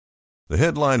The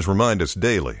headlines remind us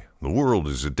daily the world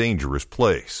is a dangerous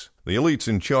place. The elites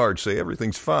in charge say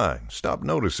everything's fine, stop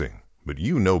noticing. But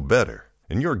you know better.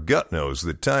 And your gut knows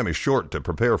that time is short to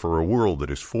prepare for a world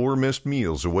that is 4 missed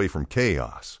meals away from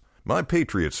chaos. My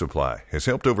Patriot Supply has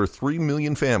helped over 3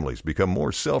 million families become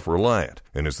more self-reliant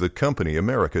and is the company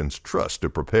Americans trust to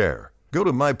prepare. Go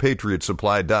to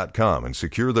MyPatriotSupply.com and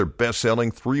secure their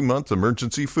best-selling 3-month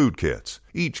emergency food kits.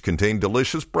 Each contain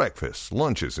delicious breakfasts,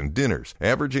 lunches, and dinners,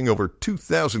 averaging over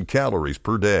 2,000 calories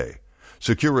per day.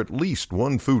 Secure at least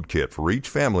 1 food kit for each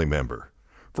family member.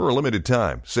 For a limited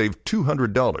time, save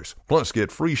 $200, plus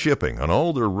get free shipping on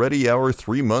all their Ready Hour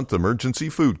 3-month emergency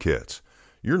food kits.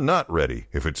 You're not ready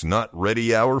if it's not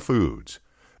Ready Hour Foods.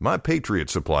 My Patriot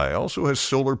Supply also has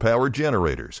solar-powered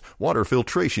generators, water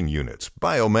filtration units,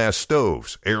 biomass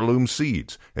stoves, heirloom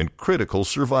seeds, and critical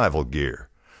survival gear.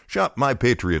 Shop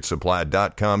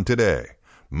MyPatriotSupply.com today.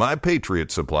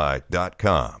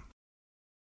 MyPatriotSupply.com.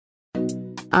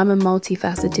 I'm a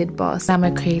multifaceted boss. I'm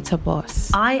a creator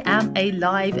boss. I am a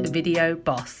live video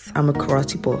boss. I'm a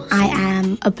karate boss. I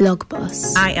am a blog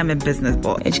boss. I am a business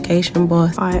boss. Education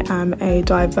boss. I am a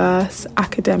diverse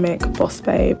academic boss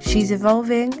babe. She's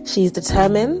evolving. She's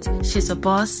determined. She's a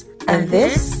boss. And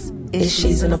this is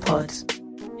She's in a Pod.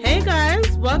 Hey guys,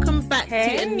 welcome back to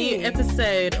a new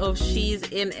episode of She's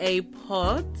in a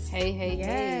Pod. Hey.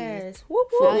 Yes. For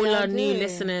all our new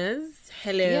listeners,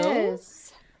 hello. Yes.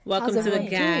 Welcome to the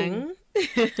gang.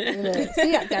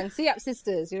 SEAP gang, SEAP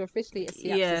sisters. You're officially a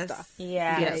SEAP sister.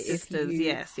 Yes, sisters.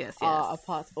 Yes. Are a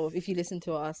part of, if you listen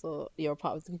to us or you're a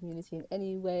part of the community in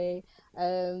any way.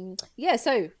 So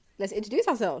let's introduce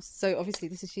ourselves. So obviously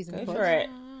this is She's in the Pod. Go for it.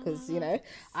 Because,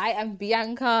 I am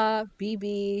Bianca,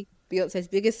 BB, Beyonce's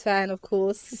biggest fan, of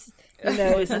course.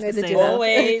 Always has to say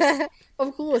Always.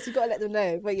 Of course, you got to let them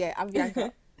know. But yeah, I'm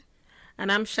Bianca. And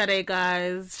I'm Sade,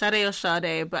 guys. Sade or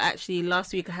Sade, but actually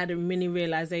last week I had a mini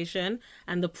realization,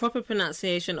 and the proper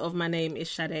pronunciation of my name is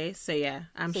Sade. So yeah,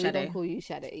 I'm So Sade. we don't call you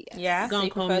Sade. Yeah. Go and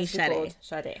call me Sade.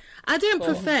 Sade. I don't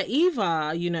prefer either.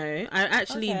 I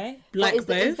actually like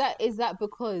both. Is that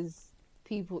because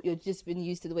you've just been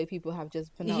used to the way people have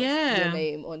just pronounced your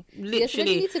name on? Literally. So then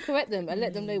you need to correct them and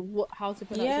let them know how to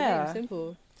pronounce your name.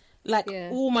 Simple.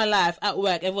 All my life at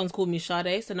work, everyone's called me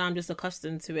Sade, so now I'm just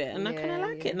accustomed to it, and I kind of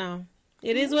like it now.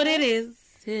 It is what it is.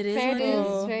 It is what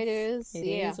it is. It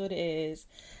is what it is.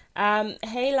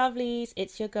 Hey, lovelies,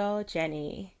 it's your girl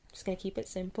Jenny. Just gonna keep it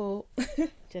simple.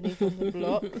 Jenny from the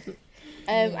block.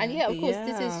 And yeah, of course,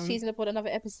 this is She's in a Pod,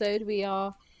 another episode.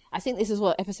 I think this is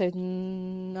episode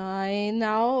 9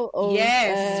 now.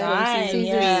 Season 3.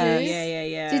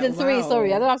 Yeah. Season 3,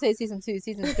 sorry. I don't know I'm saying season 2,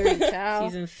 season 3. Ciao.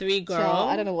 Season 3, girl. Ciao.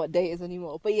 I don't know what date it is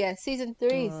anymore. But yeah, season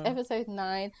 3, episode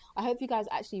 9. I hope you guys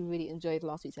actually really enjoyed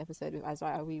last week's episode with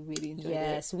Azra. We really enjoyed it.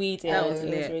 Yes, we did. That was It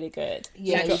was really good.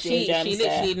 Yeah, she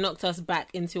literally knocked us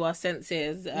back into our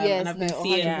senses. And I've been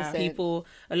seeing 100%. people,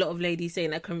 a lot of ladies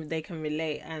saying that they can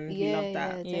relate, and we love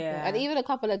that. Yeah. And even a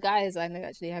couple of guys I know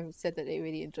actually have said that they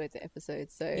really enjoyed the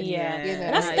episode. So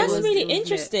that's really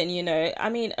interesting. I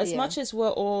mean, as much as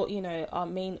we're all, our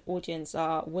main audience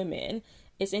are women,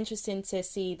 it's interesting to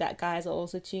see that guys are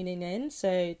also tuning in.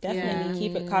 So definitely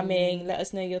keep it coming. Let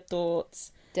us know your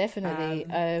thoughts. Definitely.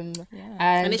 And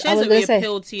it shows that we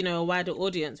appeal to a wider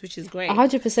audience, which is great.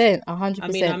 100%. I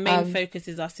mean, our main focus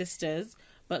is our sisters,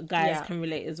 but guys can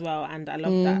relate as well, and I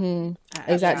love that.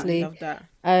 I exactly love that.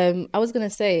 I was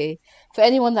gonna say, for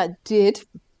anyone that did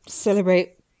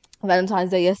celebrate Valentine's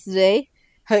Day yesterday,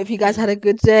 hope you guys had a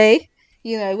good day.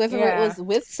 Whether it was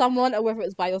with someone or whether it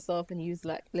was by yourself and you was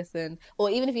like, listen,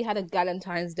 or even if you had a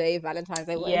Valentine's Day,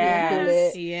 whatever you call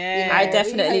it. Yeah, I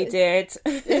definitely did.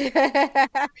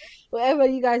 Whatever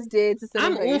you guys did to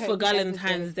celebrate. I'm all for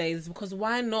Valentine's Days, because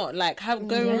why not?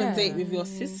 Go on a date with your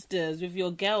sisters, with your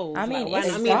girls. I mean,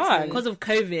 it's fun. Because of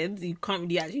COVID, you can't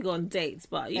really actually go on dates,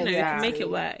 but you can make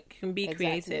it work. You can be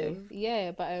creative.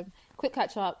 Yeah, but quick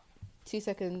catch up. 2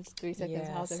 seconds, 3 seconds.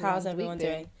 Yes. How's everyone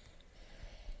doing?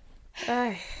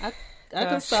 I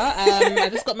can start. I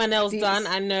just got my nails done.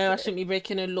 I know I shouldn't be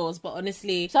breaking the laws, but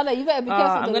honestly, Charlotte, you better be careful.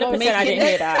 I'm gonna pretend I didn't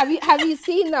hear that. Have you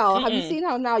seen now? Have you seen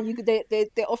how now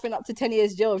they're offering up to 10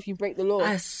 years jail if you break the law?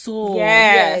 I saw.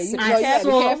 Yes, be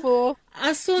careful.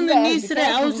 I saw in the news today.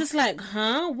 I was just like,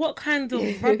 huh? What kind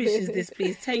of rubbish is this,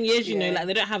 please? 10 years,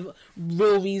 they don't have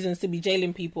real reasons to be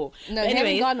jailing people. No, here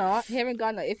in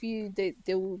Ghana, if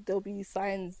there'll be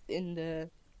signs in the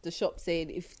shop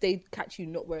saying if they catch you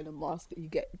not wearing a mask, you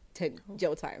get 10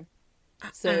 jail time.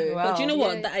 So, But do you know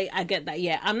what? I get that.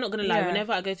 Yeah, I'm not gonna lie.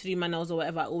 Whenever I go to do my nails or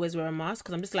whatever, I always wear a mask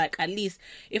because I'm just like, at least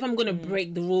if I'm gonna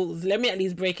break the rules, let me at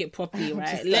least break it properly,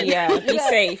 right? Be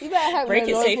safe. You better have break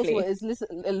it safely.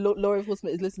 Law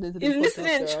enforcement is listening to this.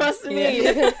 Listening, trust me.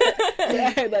 I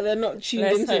hope that they're not tuned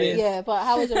into this. Yeah, but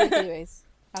how was your week, anyways?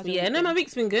 My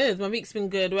week's been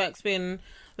good. Work's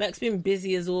been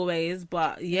busy as always,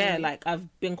 but like I've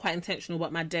been quite intentional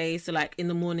about my day. So like in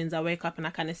the mornings I wake up and I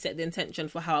kind of set the intention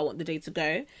for how I want the day to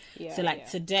go.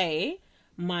 Today,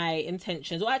 my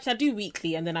intentions, or actually I do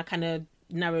weekly and then I kind of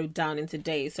narrow down into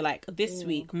days. So like this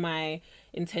week, my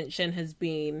intention has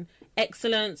been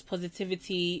excellence,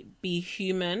 positivity, be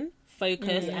human,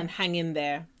 focus, and hang in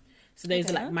there. So those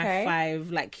are like my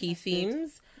 5 like key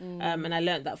themes. And I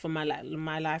learned that from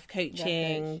my life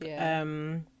coaching.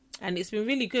 And it's been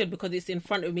really good because it's in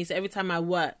front of me. So every time I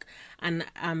work and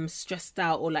I'm stressed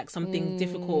out or like something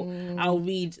difficult, I'll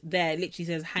read there. It literally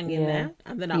says hang in there.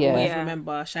 And then I always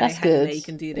remember, Shade, hang in there, you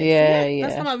can do this.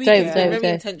 That's how my week is. Very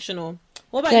intentional.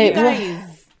 What about you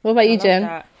guys? What about you,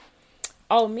 Jen?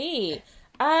 Oh, me?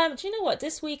 Do you know what?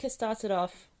 This week has started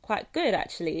off quite good,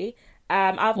 actually.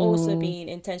 I've also been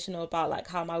intentional about like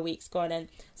how my week's gone, and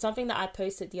something that I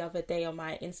posted the other day on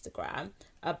my Instagram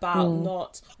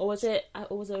about or was it a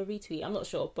retweet? I'm not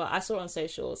sure, but I saw it on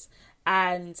socials,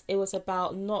 and it was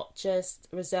about not just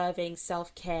reserving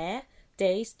self-care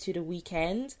days to the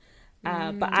weekend,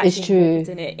 but actually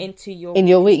putting it into your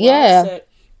week.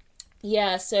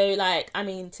 So like, I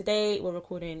mean, today we're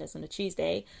recording this on a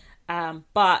Tuesday,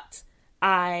 but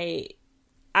I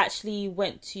actually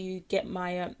went to get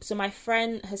my so my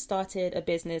friend has started a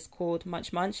business called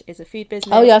Munch Munch. It's a food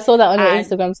business. Oh yeah, I saw that on your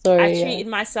Instagram story. I treated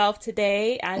myself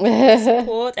today, and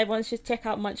support everyone should check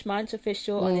out Munch Munch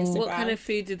official on Instagram. What kind of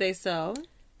food do they sell?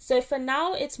 So for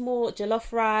now it's more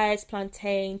jollof rice,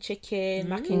 plantain, chicken,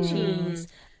 mac and cheese.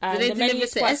 Do they deliver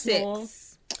to Essex?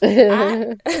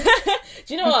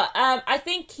 Do you know what? I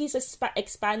think he's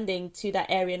expanding to that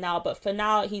area now, but for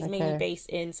now he's mainly based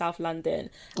in South London.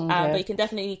 But you can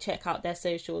definitely check out their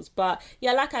socials. But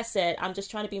yeah, like I said, I'm just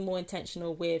trying to be more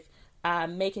intentional with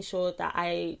making sure that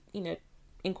I,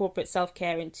 incorporate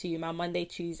self-care into my Monday,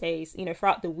 Tuesdays,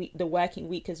 throughout the week, the working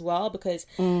week as well, because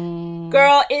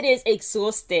girl, it is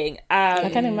exhausting. I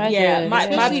can imagine. Yeah, my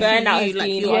burnout has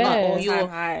been on an all-time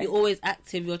high. You're always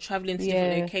active, you're traveling to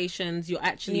different locations, you're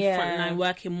actually frontline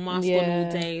working, mask on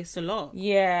all day. It's a lot.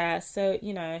 Yeah, so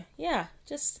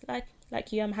just like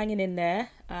you, I'm hanging in there.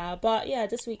 But yeah,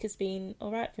 this week has been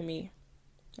all right for me.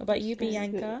 What about you,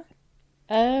 Bianca?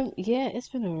 It's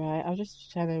been alright. I'm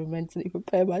just trying to mentally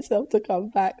prepare myself to come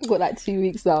back. I've got like 2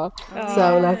 weeks now,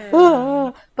 so I'm like,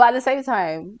 but at the same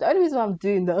time, the only reason why I'm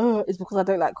doing the is because I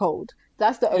don't like cold.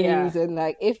 That's the only reason.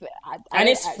 Like, if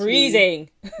it's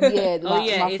freezing. Yeah.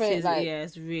 My friend,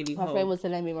 it's really cold. My friend was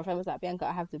telling me. My friend was like, Bianca,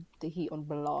 I have the heat on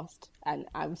blast, and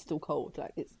I'm still cold.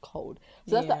 Like, it's cold.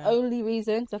 So that's the only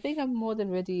reason. So I think I'm more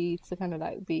than ready to kind of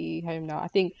like be home now. I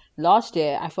think last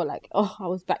year I felt like I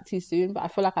was back too soon, but I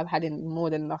feel like I've had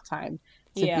more than enough time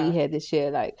to be here this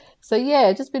year. Like, so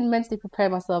just been mentally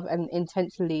preparing myself and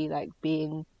intentionally like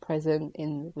being present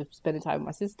with spending time with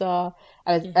my sister.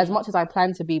 And as much as I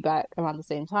plan to be back around the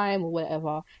same time or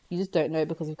whatever, you just don't know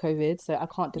because of COVID. So I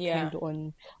can't depend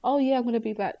on, I'm going to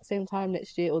be back same time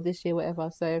next year or this year, whatever.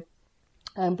 So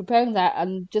I'm preparing that,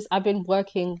 and I've been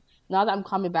working now that I'm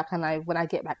coming back, and when I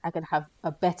get back, I can have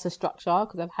a better structure,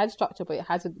 because I've had structure, but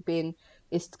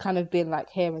it's kind of been like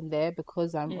here and there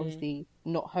because I'm obviously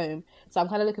not home. So I'm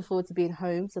kind of looking forward to being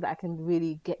home so that I can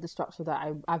really get the structure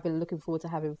that I've been looking forward to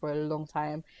having for a long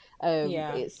time. And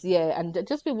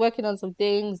just been working on some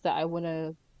things that I want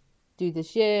to do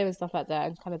this year and stuff like that,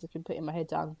 and kind of just been putting my head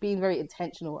down, being very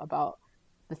intentional about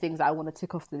the things that I want to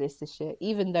tick off the list this year,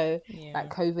 even though like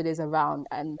COVID is around,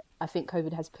 and I think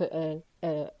COVID has put a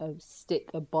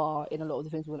bar in a lot of the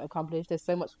things we want to accomplish. There's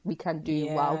so much we can do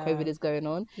while COVID is going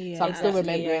on. So I'm still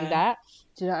remembering that.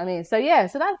 Do you know what I mean? So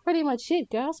so that's pretty much it,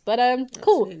 girls. But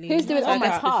cool. Who's doing on my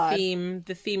pod?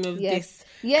 The theme of this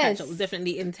catch up was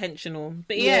definitely intentional.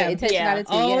 But intentionality.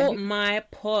 Oh my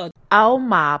pod. Oh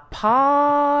my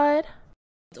pod.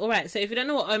 All right, so if you don't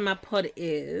know what Oh My Pod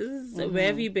is, where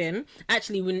have you been?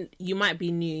 Actually, when you might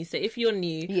be new, so if you're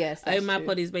new, Oh My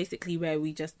Pod is basically where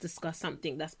we just discuss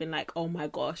something that's been like, oh my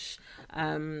gosh,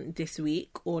 this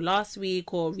week or last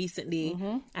week or recently,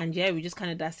 and we just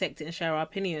kind of dissect it and share our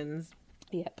opinions.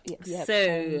 Yep.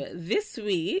 So this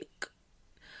week,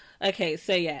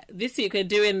 this week we're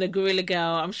doing the Gorilla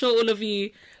Girl. I'm sure all of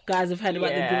you guys have heard about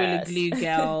the Gorilla Glue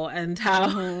Girl and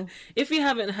how, if you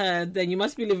haven't heard, then you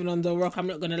must be living on the rock. I'm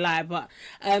not going to lie. But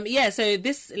so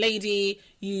this lady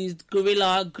used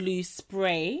Gorilla Glue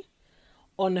spray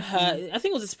on her. I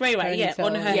think it was a spray, right? Yeah,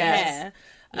 on her hair.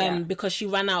 Because she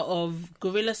ran out of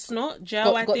Gorilla Snot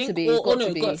gel, I think. Got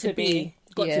to be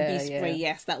spray.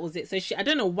 Yes, that was it. So I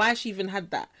don't know why she even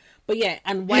had that, but yeah,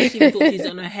 and why she even thought she used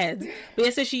it on her head. But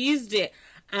yeah, so she used it,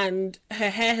 and her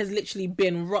hair has literally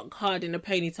been rock hard in a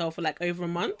ponytail for like over a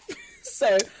month.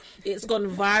 So it's gone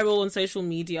viral on social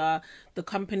media. The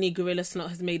company Gorilla Snot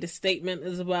has made a statement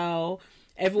as well.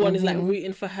 Everyone is like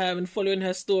rooting for her and following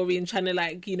her story and trying to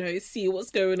like, you know, see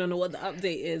what's going on or what the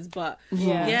update is. But I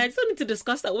just wanted to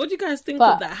discuss that. What do you guys think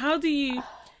of that? How do you,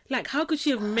 like, how could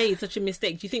she have made such a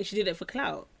mistake? Do you think she did it for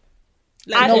clout?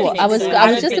 Like, I was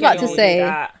just about to say,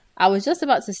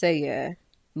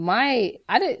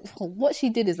 what she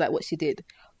did is like what she did.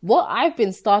 What I've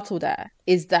been startled at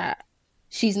is that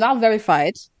she's now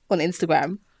verified on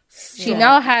Instagram. She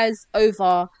now has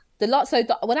over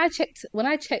when I checked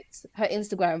her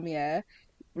Instagram,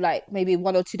 like maybe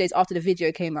 1 or 2 days after the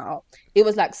video came out, it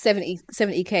was like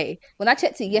 70k. When I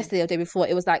checked it yesterday or the day before,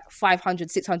 it was like 500,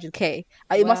 600k.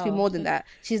 It must be more than that.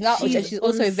 She's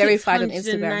also verified on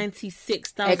Instagram.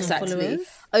 96,000 followers.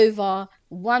 Over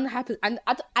one happens, and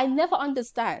I never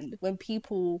understand when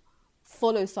people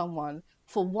follow someone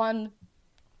for one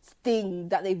thing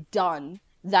that they've done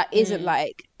that isn't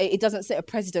like, it doesn't set a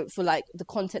precedent for like the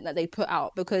content that they put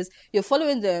out, because you're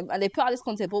following them and they put out this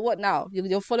content, but what now?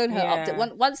 You're following her up to,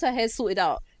 once her hair's sorted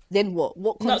out, then what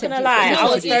content? Not gonna lie, I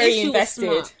was very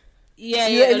invested.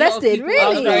 You invested, really? I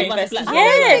was very invested.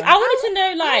 Yes, I wanted to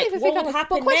know like what would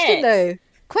happen next.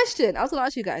 Question, I was going to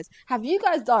ask you guys, have you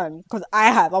guys done, because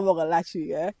I have, I'm not going to lie to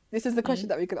you, this is the question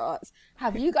that we could ask.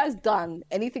 Have you guys done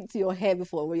anything to your hair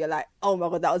before where you're like, oh my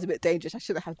God, that was a bit dangerous, I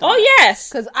shouldn't have done that? Oh yes!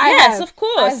 Because of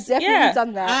course. I've definitely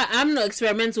done that. I'm not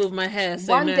experimental with my hair.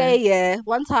 So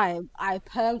one time, I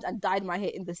permed and dyed my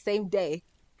hair in the same day.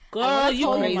 God, you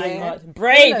crazy. Oh my God.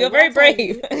 Brave, you're very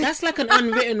brave. That's like an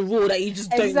unwritten rule that you just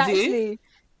don't do.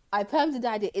 I permed and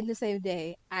dyed it in the same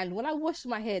day, and when I washed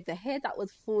my hair, the hair that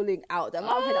was falling out, the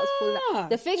amount of hair that was falling out.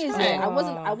 The thing is,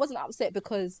 I wasn't upset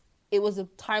because it was a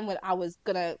time when I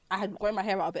had grown my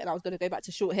hair out a bit and I was gonna go back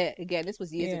to short hair again. This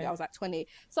was years ago. I was like 20,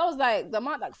 so I was like, the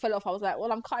amount that fell off, I was like,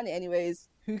 well, I'm cutting it anyways.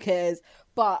 Who cares?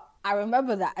 But I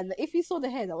remember that, and if you saw the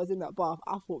hair that was in that bath,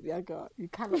 I thought, yeah, girl, you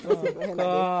cannot put your hair like this.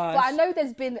 But I know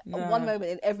there's been one moment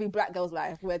in every black girl's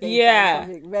life where they done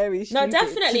something very stupid. No,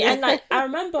 definitely. And like I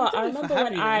remember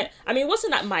when I mean, it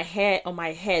wasn't like my hair on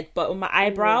my head, but on my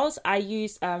eyebrows, I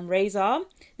used razor.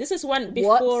 This is when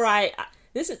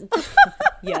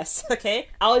yes, okay.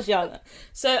 I was young,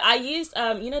 so I used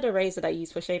the razor that you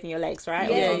use for shaving your legs, right?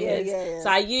 Yeah. So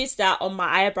I used that on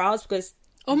my eyebrows because.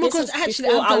 Oh my God! Actually,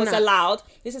 I was allowed.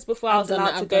 This is before I was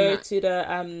allowed to go to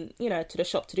the to the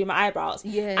shop to do my eyebrows.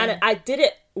 Yeah, and I did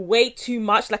it way too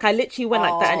much. Like I literally went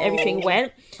like that, and everything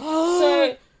went.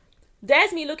 So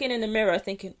there's me looking in the mirror,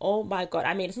 thinking, "Oh my God!"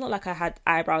 I mean, it's not like I had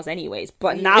eyebrows anyways,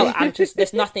 but now I'm just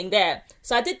there's nothing there.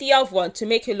 So I did the other one to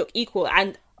make it look equal,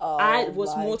 and I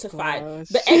was mortified. Gosh.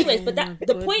 But anyways,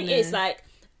 the point is like.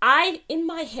 In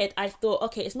my head, I thought,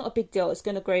 okay, it's not a big deal. It's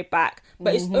going to grow back.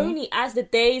 But it's only as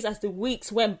the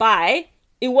weeks went by,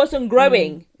 it wasn't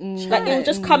growing. Like, it was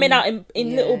just coming out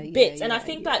in little bits. And I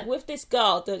think that with this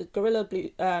girl, the Gorilla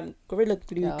Glue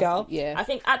girl, I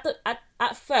think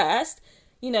at first,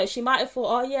 she might have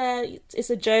thought, oh, yeah,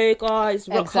 it's a joke. Oh, it's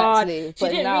rock hard. She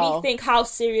didn't really think how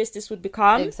serious this would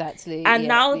become. Exactly. And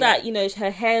now that,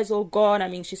 her hair's all gone, I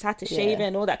mean, she's had to shave it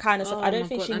and all that kind of stuff. I don't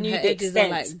think she knew the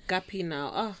extent. Are like gappy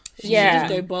now. Oh, she should just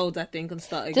go bald, I think, and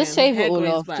start again. Just shave it all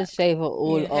off. Just shave it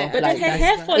all off. But then her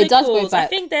hair follicles, I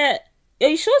think that... Are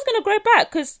you sure it's going to grow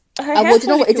back? Because her hair follicles... you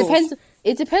know what?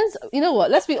 It depends. You know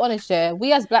what? Let's be honest here.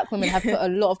 We as black women have put a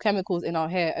lot of chemicals in our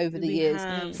hair over the years.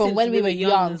 From when we were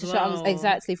young.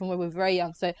 Exactly, from when we were very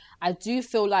young. So I do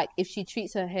feel like if she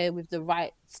treats her hair with the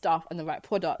right stuff and the right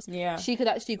products, she could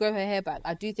actually grow her hair back.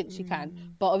 I do think she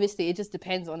can. But obviously it just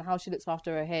depends on how she looks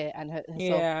after her hair and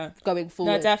herself going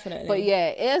forward. No, definitely. But yeah,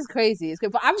 it is crazy. It's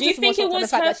good. But do you think it was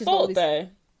her fault though?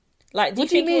 Like, do you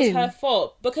think it was her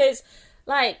fault? Because...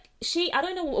 like, I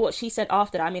don't know what she said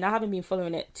after that. I mean, I haven't been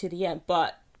following it to the end,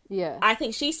 but I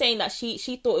think she's saying that she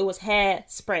thought it was hair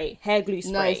glue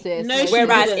spray. No,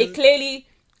 whereas it clearly...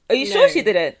 Are you sure she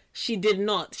didn't? She did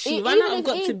not. She ran out of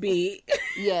Got2b.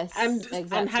 Yes,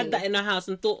 and had that in her house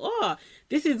and thought, oh,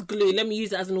 this is glue. Let me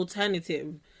use it as an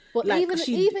alternative. But like,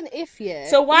 even if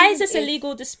So why is this a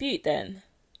legal dispute then?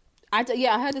 I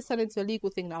heard it's turned into a legal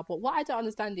thing now, but what I don't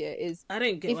understand here is I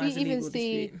don't get why it's a legal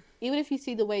dispute. Even if you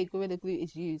see the way Gorilla Glue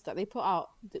is used, like they put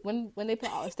out when they put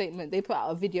out a statement, they put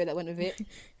out a video that went with it.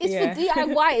 It's for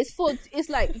DIY. It's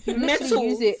like you literally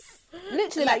use it.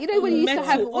 Literally, like when you used to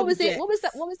have what was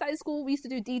that in school? We used to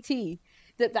do DT.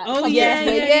 that Oh, comes yeah, off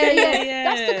where- yeah.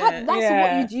 That's the kind, that's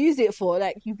Yeah. what you'd use it for.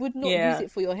 Like, you would not Yeah. use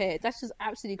it for your hair. That's just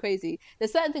absolutely crazy.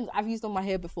 There's certain things I've used on my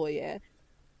hair before,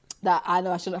 that I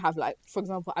know I shouldn't have. Like, for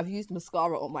example, I've used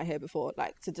mascara on my hair before,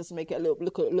 like, to just make it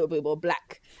look a little bit more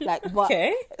black. Like, but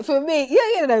Okay. for me,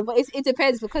 no, but it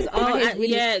depends because my hair's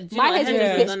really, my hair's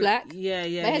really pitch black. Yeah.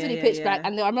 My hair's really pitch black,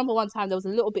 and I remember one time there was a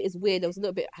little bit. It's weird. There was a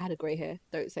little bit. I had a grey hair.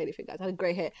 Don't say anything, guys. I had a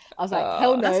grey hair. I was like,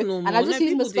 hell no, that's normal. and I just No, used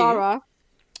people mascara.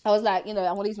 I was like, I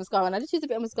want to use mascara, and I just used a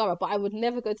bit of mascara, but I would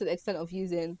never go to the extent of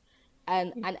using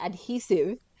an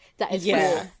adhesive that is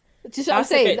Yeah. for. Do you know what I'm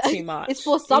That's a saying? bit too much. It's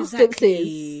for substances.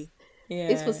 Exactly. Yeah.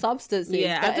 It's for substances.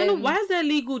 Yeah, but, I don't know why is there a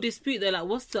legal dispute there. Like,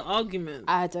 what's the argument?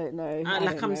 I don't know.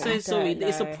 I'm so sorry. don't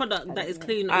It's a know. product that is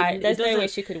clearly not. There's no way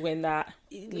doesn't- she could win that.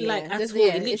 like Yeah, at just- all.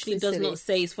 yeah, It it's literally does silly. not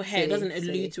say it's for hair. It doesn't Silly.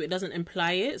 allude to it. It doesn't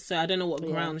imply it. So I don't know what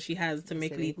Yeah. grounds she has to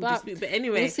make a Silly. legal But dispute. But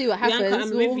anyway, we'll see what Bianca,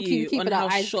 happens. I'm We'll with you keep on our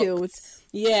how eyes shocked. peeled.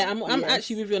 Yeah, I'm Yes.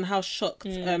 actually with you on how shocked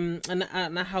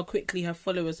and how quickly her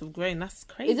followers have grown. That's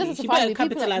crazy. It doesn't She surprise better me. People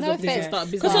capitalize no off this and offense. start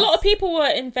a business. Because a lot of people were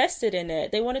invested in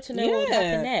it. They wanted to know what would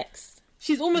happen Yeah. next.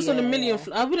 She's almost on a Yeah. million.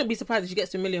 I wouldn't be surprised if she gets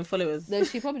to 1 million followers. No,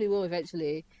 she probably will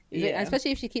eventually. Yeah.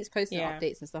 Especially if she keeps posting Yeah.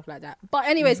 updates and stuff like that. But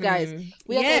anyways, guys,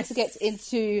 we are going to get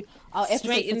into our episode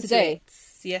Straight for into today. it.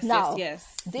 Yes, Now,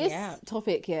 yes. This Yeah.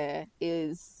 topic here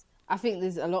is, I think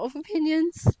there's a lot of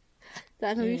opinions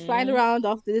that are going to be flying around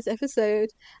after this episode.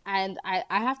 And I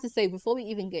have to say, before we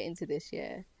even get into this,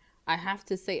 I have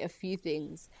to say a few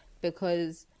things,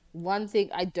 because one thing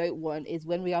I don't want is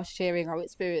when we are sharing our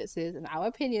experiences and our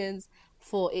opinions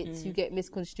for it to get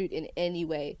misconstrued in any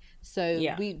way. So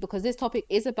because this topic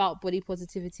is about body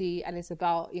positivity, and it's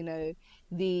about,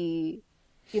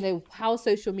 how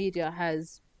social media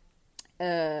has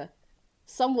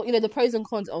somewhat, the pros and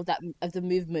cons of the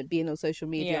movement being on social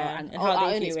media, and and how our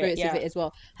they own view experience it, of it as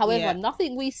well. However, Yeah.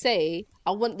 nothing we say,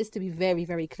 I want this to be very,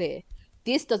 very clear.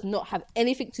 This does not have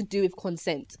anything to do with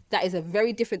consent. That is a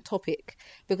very different topic,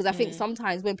 because I think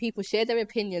sometimes when people share their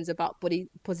opinions about body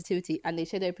positivity, and they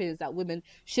share their opinions that women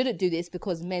shouldn't do this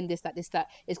because men this, that,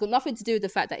 it's got nothing to do with the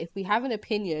fact that if we have an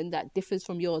opinion that differs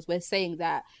from yours, we're saying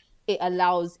that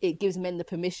it gives men the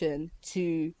permission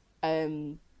to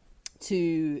it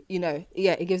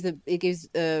gives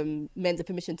men the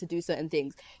permission to do certain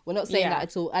things. We're not saying that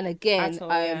at all. And again,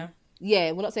 we're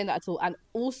not saying that at all. And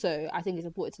also, I think it's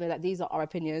important to know that these are our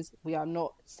opinions. We are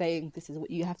not saying this is what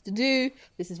you have to do,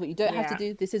 this is what you don't have to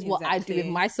do, this is what I do with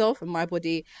myself and my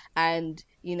body. And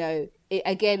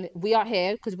again, we are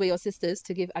here because we're your sisters,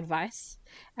 to give advice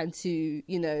and to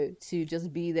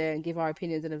just be there and give our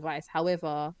opinions and advice.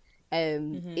 However,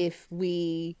 if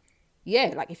we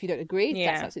if you don't agree,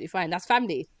 that's absolutely fine. That's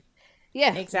family.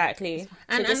 Yeah, Exactly.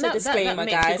 And, so just and a disclaimer, that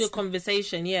makes guys. a good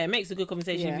conversation. Yeah, it makes a good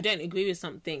conversation. Yeah. If you don't agree with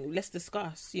something, let's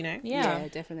discuss, Yeah.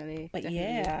 definitely. But definitely.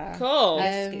 yeah. Cool.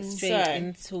 Let's get straight so-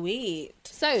 into it.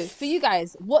 So for you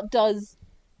guys,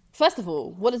 first of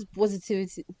all, what does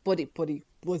positivity, body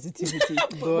positivity?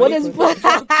 What is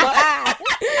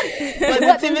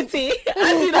Positivity.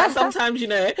 I do that sometimes,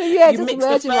 Yeah, you just mix the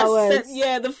merging my words.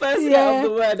 the first letter of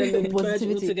the word and then merge it all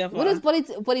positivity? together. What does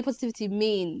body positivity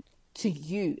mean to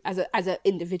you as an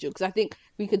individual? Because I think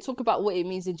we can talk about what it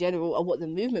means in general and what the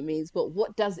movement means, but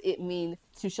what does it mean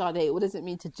to Sade? What does it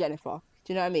mean to Jennifer?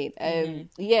 Do you know what I mean?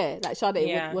 Yeah, like Sade,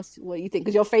 Yeah. what do you think?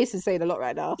 Because your face is saying a lot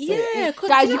right now. So, Yeah, 'cause,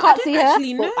 guys, you you know, can't I see don't her,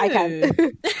 actually but I can.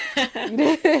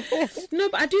 No,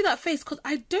 but I do that face because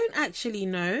I don't actually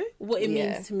know what it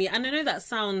Yeah. means to me. And I know that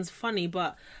sounds funny,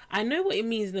 but I know what it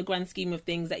means in the grand scheme of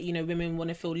things, that, women want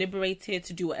to feel liberated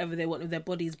to do whatever they want with their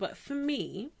bodies. But for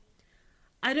me,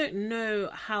 I don't know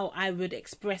how I would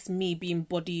express me being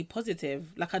body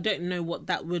positive. Like, I don't know what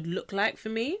that would look like for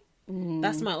me.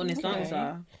 That's my honest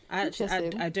answer. I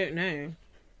don't know.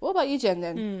 What about you, Jen,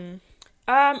 then?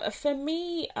 For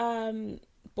me,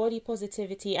 body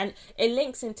positivity, and it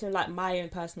links into like my own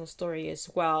personal story as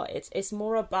well. It's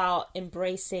more about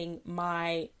embracing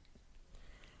my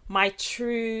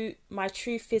true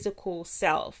physical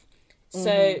self.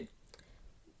 So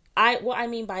what I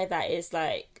mean by that is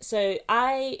I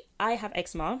have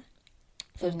eczema,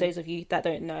 for those of you that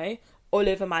don't know, all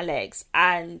over my legs,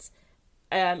 and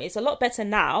it's a lot better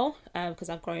now because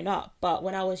I've grown up, but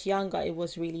when I was younger it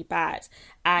was really bad.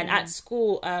 And at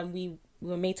school we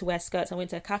were made to wear skirts. I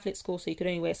went to a Catholic school, so you could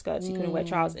only wear skirts, you couldn't wear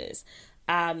trousers.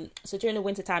 So during the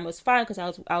winter time it was fine because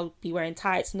I'll be wearing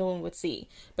tights, no one would see.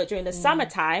 But during the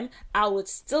summertime I would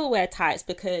still wear tights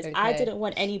because I didn't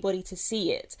want anybody to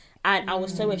see it. And I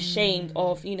was so ashamed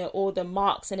of, all the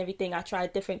marks and everything. I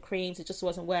tried different creams, it just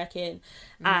wasn't working.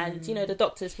 And, the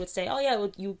doctors would say, oh yeah,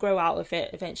 well, you grow out of it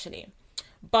eventually.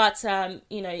 But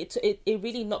you know, it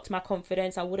really knocked my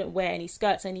confidence. I wouldn't wear any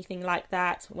skirts, anything like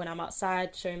that when I'm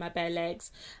outside showing my bare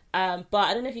legs. But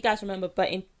I don't know if you guys remember, but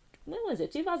in when was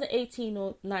it, 2018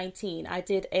 or 19, I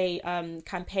did a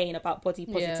campaign about body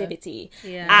positivity.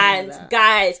 And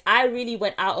guys, I really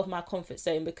went out of my comfort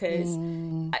zone because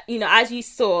you know, as you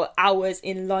saw, I was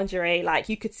in lingerie, like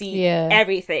you could see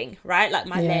everything, right, like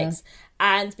my legs.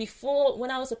 And before,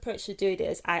 when I was approached to do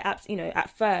this, you know, at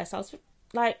first I was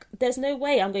like, there's no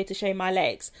way I'm going to show my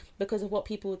legs because of what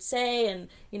people would say, and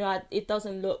you know, it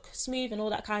doesn't look smooth and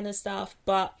all that kind of stuff.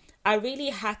 But I really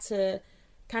had to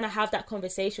kind of have that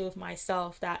conversation with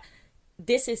myself that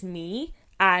this is me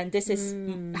and this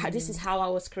is how I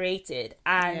was created.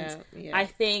 And I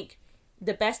think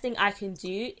the best thing I can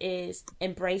do is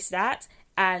embrace that,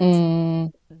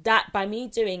 and that by me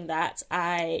doing that,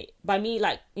 by me,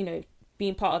 like, you know,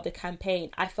 being part of the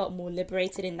campaign, I felt more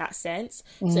liberated in that sense.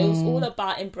 So it was all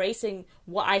about embracing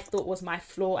what I thought was my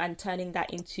flaw and turning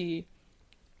that into,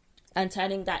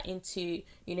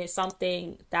 you know,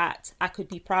 something that I could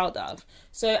be proud of.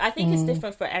 So I think it's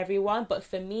different for everyone, but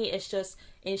for me, it's just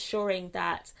ensuring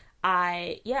that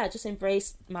I just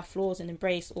embrace my flaws and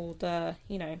embrace all the,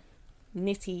 you know,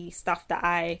 nitty stuff that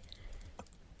I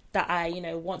you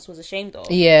know, once was ashamed of.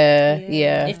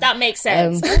 If that makes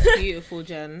sense. That's beautiful,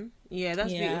 Jen. Yeah,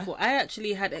 that's beautiful. I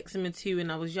actually had eczema too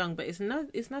when I was young, but it's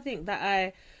nothing that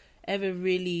I ever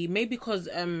really, maybe because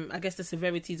I guess the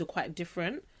severities are quite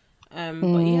different.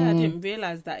 But yeah, I didn't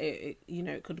realize that it you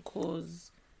know, it could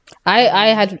cause.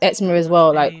 I had eczema as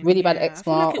well, like really bad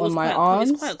eczema on my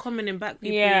arms. It's quite common in black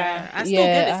people. I still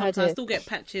get it sometimes. I still get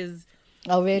patches.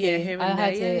 Oh really? Yeah, here and I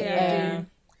had there.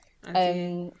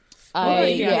 I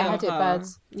had it bad.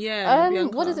 Yeah.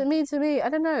 What does it mean to me? I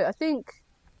don't know. I think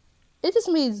it just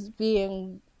means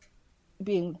being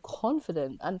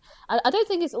confident, and I don't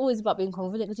think it's always about being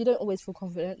confident, because you don't always feel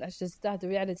confident. That's the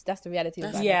reality. That's the reality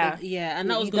of life. And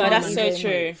that was that's so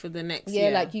true for the next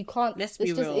like you can't. Let's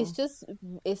be real.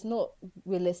 It's not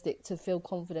realistic to feel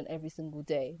confident every single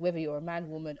day, whether you're a man,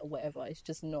 woman, or whatever. It's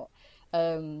just not.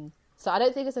 So I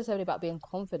don't think it's necessarily about being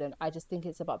confident. I just think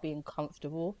it's about being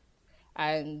comfortable,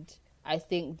 and I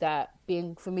think that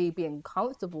being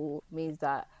comfortable means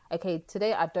that, okay,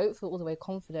 today I don't feel all the way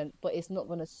confident, but it's not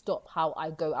going to stop how I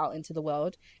go out into the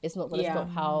world. It's not going to stop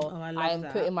how I'm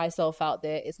putting myself out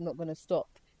there. It's not going to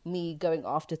stop me going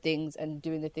after things and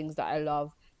doing the things that I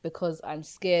love because I'm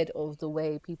scared of the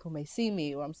way people may see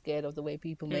me, or I'm scared of the way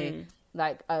people may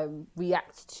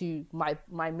react to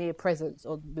my mere presence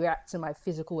or react to my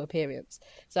physical appearance.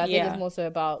 So I think it's more so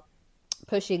about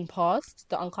pushing past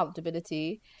the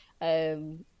uncomfortability,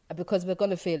 because we're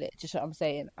gonna feel it. Just what I'm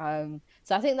saying.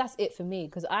 So I think that's it for me,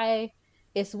 because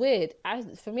it's weird.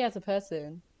 For me as a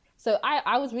person, so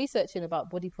I was researching about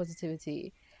body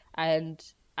positivity, and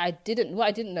what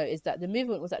I didn't know is that the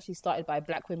movement was actually started by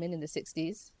black women in the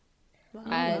 60s,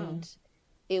 and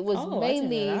it was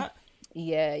mainly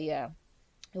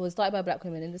it was started by black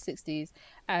women in the 60s,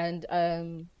 and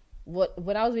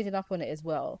when I was reading up on it as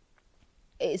well,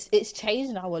 it's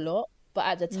changed now a lot, but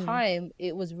at the time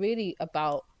it was really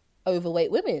about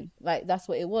overweight women. Like, that's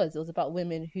what it was. It was about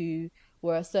women who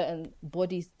were a certain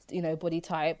body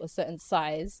type, a certain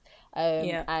size,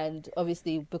 and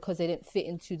obviously because they didn't fit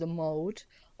into the mold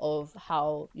of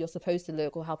how you're supposed to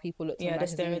look or how people look on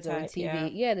magazines or on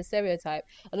TV. The stereotype.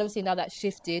 And obviously now that's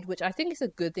shifted, which I think is a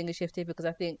good thing. It shifted because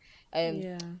I think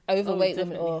overweight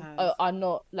women are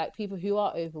not, like, people who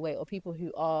are overweight or people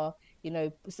who are, you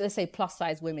know, let's say plus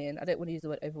size women. I don't want to use the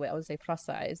word overweight. I would say plus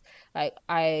size. Like,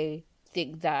 I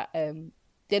think that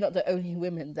they're not the only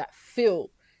women that feel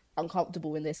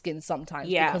uncomfortable in their skin sometimes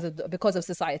because of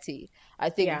society. I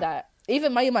think that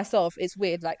even myself, it's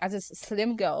weird. Like, as a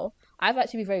slim girl, I've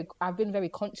been very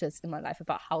conscious in my life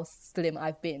about how slim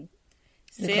I've been.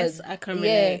 Because, I can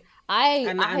relate.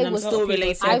 I'm still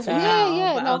relating to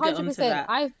that. 100%.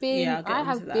 I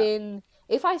have been.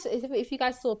 If you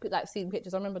guys saw, like, seen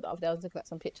pictures, I remember the other day I was looking at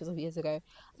some pictures of years ago.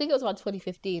 I think it was around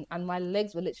 2015, and my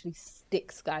legs were literally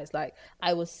sticks, guys. Like,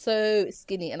 I was so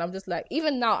skinny, and I'm just like,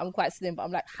 even now I'm quite slim, but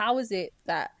I'm like, how is it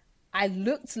that I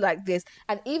looked like this?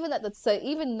 And even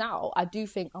even now, I do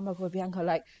think, oh my God, Bianca,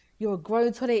 like, you're a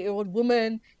grown 28-year-old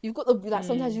woman. You've got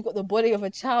sometimes you've got the body of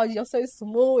a child. You're so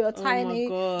small. You're tiny.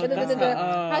 Oh my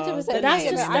God, 100%.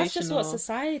 That's just what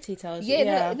society tells you.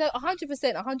 No,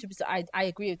 100%. I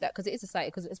agree with that, because it is society.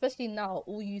 Because especially now,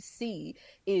 all you see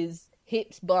is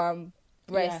hips, bum,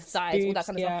 breast size, all that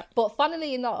kind of stuff. But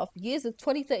funnily enough,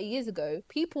 20-30 years ago,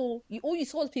 all you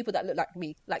saw was people that looked like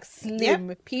me, like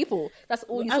slim people. That's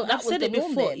all you saw. I've said it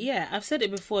before. Yeah, I've said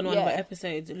it before in one of our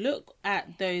episodes. Look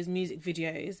at those music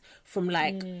videos from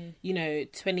like the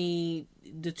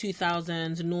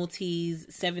 2000s,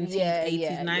 noughties, 70s,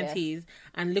 80s, 90s,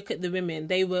 and look at the women.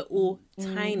 They were all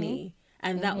tiny.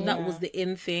 And that was the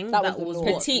in thing. That was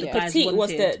what petite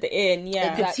was the in,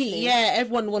 petite,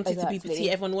 everyone wanted to be petite.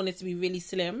 Everyone wanted to be really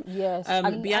slim. Yes,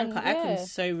 Bianca, I can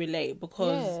so relate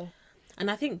because,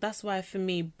 and I think that's why for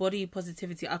me, body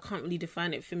positivity, I can't really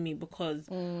define it for me because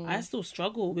I still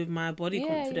struggle with my body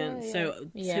confidence. So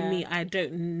to me, I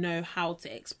don't know how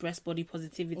to express body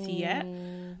positivity yet.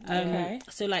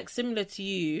 So like similar to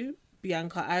you,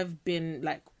 Bianca, I've been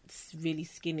like really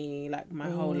skinny like my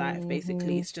whole life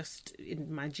basically. It's just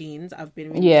in my genes. I've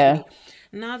been really skinny.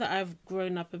 Now that I've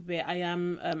grown up a bit, I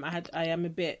am I have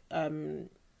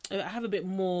a bit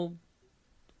more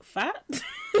fat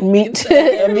meat.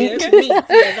 Meat.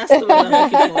 Yeah, that's the word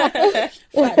I'm looking for.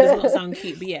 Fat does not sound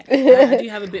cute, but I do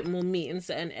have a bit more meat in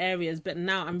certain areas. But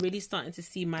now I'm really starting to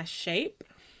see my shape,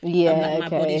 my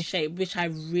body shape, which I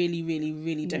really, really,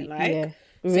 really don't like.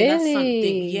 So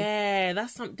really?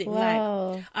 That's something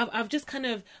like I've just kind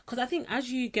of, because I think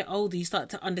as you get older you start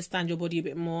to understand your body a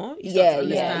bit more. You start to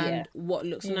understand what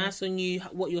looks nice on you,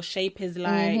 what your shape is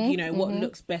like, what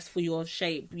looks best for your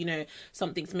shape,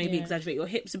 something to maybe exaggerate your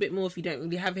hips a bit more if you don't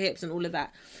really have hips and all of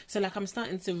that. So like I'm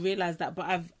starting to realise that,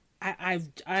 but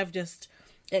I've just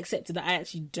accepted that I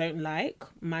actually don't like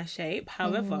my shape.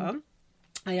 However,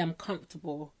 I am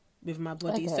comfortable with my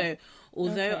body. So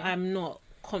although I'm not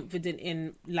confident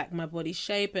in like my body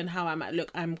shape and how I might look,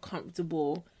 I'm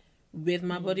comfortable with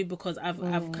my body because I've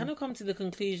kind of come to the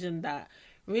conclusion that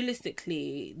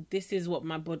realistically this is what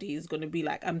my body is going to be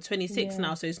like. I'm 26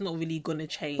 now, so it's not really going to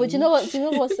change. But do you know what's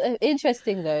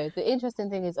interesting though? The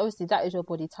interesting thing is obviously that is your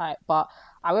body type, but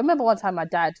I remember one time my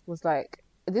dad was like,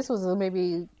 this was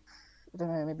maybe I don't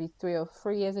know, maybe 3 or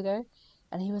 4 years ago,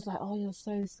 and he was like, "Oh, you're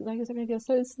so like you're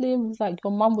so slim." It's like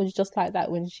your mum was just like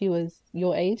that when she was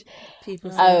your age.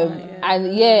 People say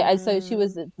and so she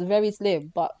was very slim.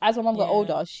 But as my mum got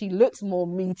older, she looked more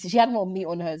meaty. She had more meat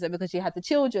on her, so because she had the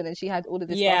children and she had all of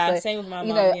this stuff. Yeah, so, same with my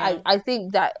mum. I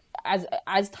think that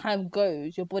as time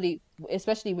goes, your body,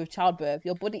 especially with childbirth,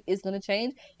 your body is going to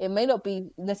change. It may not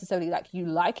be necessarily like you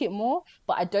like it more,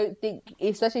 but I don't think,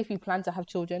 especially if you plan to have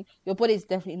children, your body is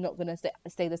definitely not going to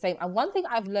stay the same. And one thing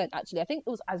I've learned, actually, I think it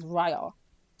was as Raya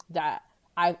that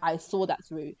I saw that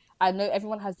through. I know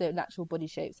everyone has their natural body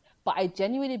shapes, but I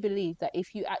genuinely believe that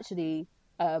if you actually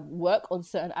work on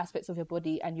certain aspects of your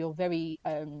body and you're very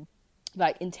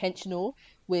like intentional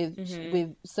with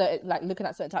certain, like looking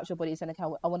at certain types of your body, saying, okay,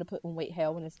 I want to put on weight here, I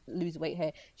want to lose weight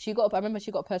here. I remember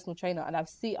she got a personal trainer, and I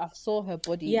saw her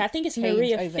body. Yeah, I think it's change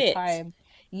Maria over Fit. time.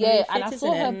 Yeah, and I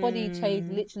saw her body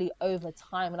change literally over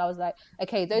time, and I was like,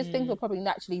 okay, those things were probably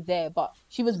naturally there, but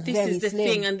she was very slim. This is the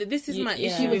thing, and this is my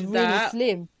issue. She was with really that.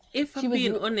 slim. If I'm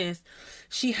being honest,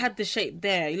 she had the shape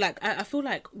there. Like I feel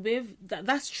like with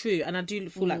that's true, and I do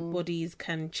feel like bodies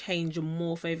can change and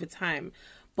morph over time.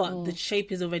 But the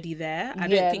shape is already there. I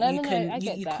don't think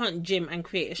you can't gym and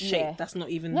create a shape that's not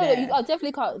even there. No, you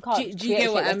definitely can't. Do you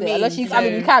get what I mean? Unless you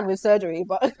can with surgery,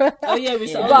 but with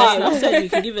surgery you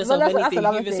can give yourself anything. You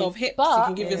can give yourself hips. You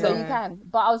can give yourself. You can.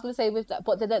 But I was going to say with that,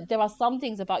 but there are some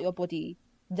things about your body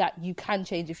that you can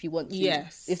change if you want to.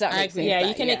 Yes, if that makes sense. Yeah,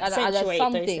 you can accentuate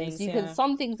some those things.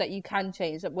 Some things that you can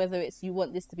change. Whether it's you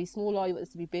want this to be smaller, you want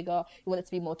this to be bigger, you want it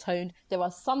to be more toned. There are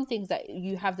some things that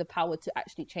you have the power to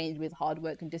actually change with hard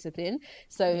work and discipline.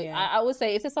 So I would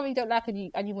say if there's something you don't like and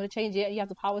you want to change it, and you have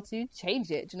the power to change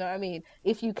it. Do you know what I mean?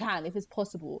 If you can, if it's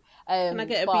possible. Can I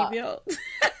get a BBL? Do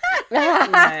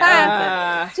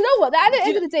you know what? At the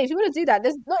end of the day, if you want to do that,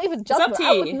 there's not even judgment.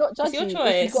 I would not judge you. It's your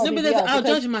choice. No, but I'll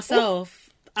judge myself.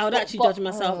 I would actually judge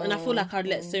myself, and I feel like I'd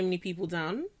let so many people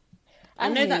down. I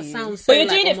know that sounds so, but you're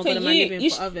doing like, it for you.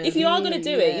 If you are going to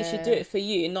do it, you should do it for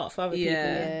you, not for other people.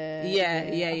 Yeah.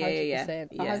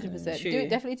 100%.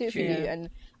 Definitely do it for you,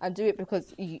 and do it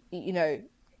because you know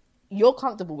you're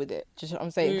comfortable with it. Just what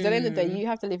I'm saying. Because at the end of the day, you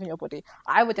have to live in your body.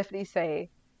 I would definitely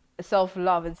say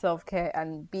self-love and self-care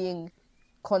and being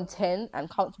content and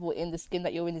comfortable in the skin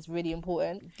that you're in is really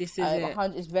important. This is it.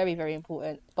 It's very, very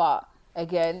important. But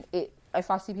again, if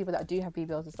I see people that do have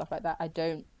BBLs and stuff like that, I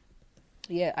don't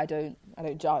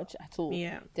judge at all.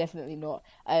 Yeah, definitely not.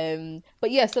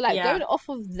 But yeah, so like going off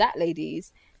of that,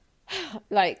 ladies,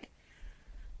 like,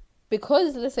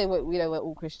 because let's say we're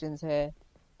all Christians here,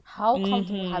 how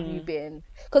comfortable have you been?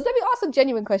 Because let me ask some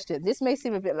genuine questions. This may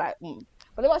seem a bit like, but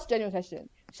let me ask a genuine question.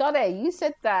 Sade, you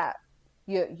said that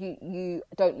you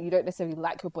don't necessarily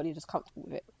like your body, you're just comfortable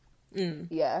with it.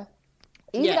 Yeah.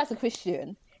 Even as a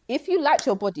Christian, if you liked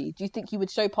your body, do you think you would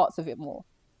show parts of it more?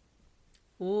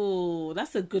 Oh,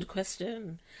 that's a good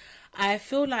question. I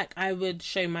feel like I would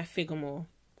show my figure more.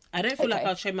 I don't feel like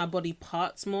I'll show my body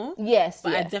parts more. Yes,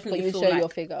 but I definitely feel show like your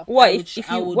figure. What if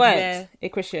you weren't a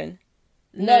Christian?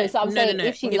 No, so I'm saying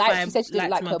if she said she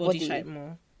didn't like her body shape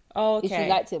more. Oh, okay. If she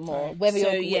liked it more, whether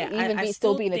you're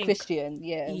still being a Christian,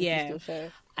 still show.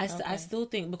 I still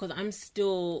think, because I'm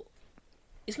still.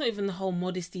 It's not even the whole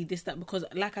modesty, this, that, because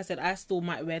like I said, I still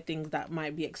might wear things that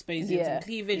might be exposing to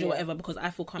cleavage or whatever, because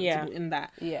I feel comfortable in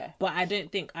that. Yeah. But I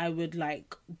don't think I would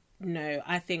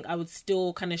I think I would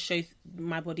still kind of show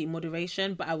my body in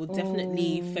moderation, but I would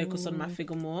definitely focus on my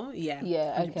figure more. Yeah.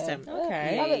 Yeah. 100%.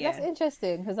 Okay. That's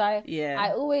interesting, because I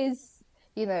always,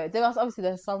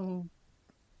 there's some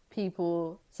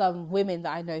people, some women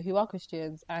that I know who are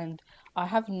Christians, and I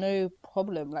have no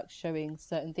problem showing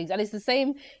certain things. And it's the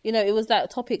same, it was that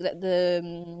topic that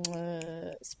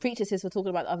the preachers were talking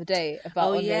about the other day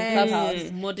about on the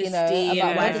Clubhouse, modesty,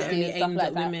 about modesty and stuff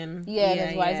like that. Women.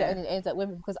 Yeah, why is it only aimed at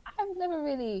women? Because I've never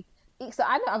really. So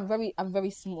I know I'm very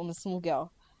small. I'm a small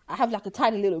girl. I have a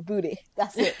tiny little booty.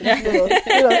 That's it.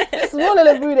 Small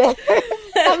little booty.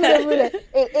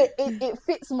 It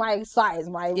fits my size,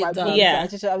 my body. Size. You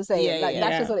know what I'm saying?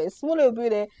 That's just what it is. Small little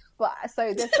booty. But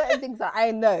so there's certain things that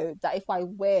I know that if I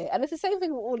wear, and it's the same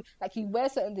thing with all, you wear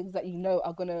certain things that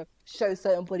are gonna show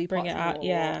certain body parts, bring it out,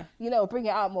 or, bring it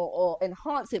out more or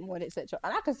enhance it more, and etc.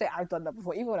 And I can say I've done that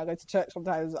before. Even when I go to church,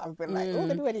 sometimes I've been like, "Oh,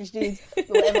 let me wear these jeans."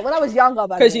 Whatever. When I was younger,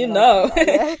 because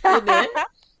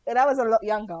and I was a lot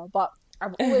younger, but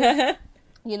I've always.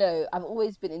 I've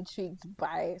always been intrigued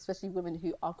by, especially women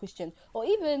who are Christian, or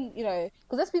even, because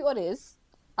let's be honest,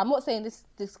 I'm not saying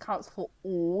this counts for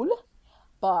all,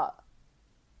 but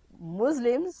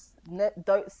Muslims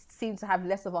don't seem to have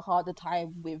less of a harder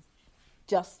time with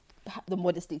just the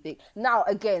modesty thing. Now,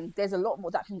 again, there's a lot more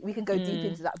that we can go deep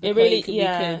into that. It really, we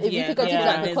can go deep into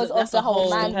that because of the whole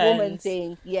man-woman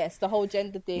thing. Yes, the whole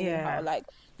gender thing, and how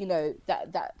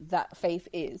that faith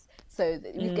is. So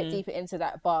we get deeper into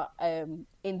that, but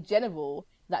in general,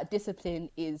 that discipline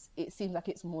it seems like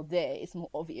it's more there, it's more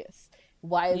obvious.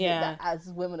 Why is it that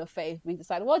as women of faith we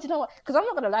decide, well, do you know what? Because I'm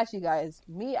not gonna lie to you guys,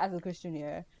 me as a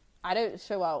Christian, I don't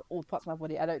show out all parts of my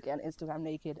body. I don't get on Instagram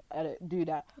naked. I don't do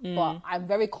that. But I'm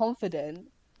very confident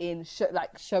in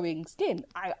showing skin.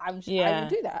 I will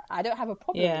do that. I don't have a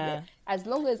problem with it, as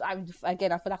long as I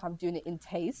feel like I'm doing it in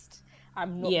taste.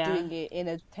 I'm not doing it in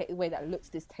a way that looks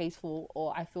distasteful,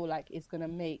 or I feel like it's gonna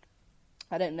make,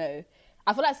 I don't know.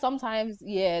 I feel like sometimes,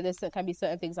 there can be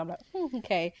certain things I'm like,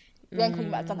 okay, then you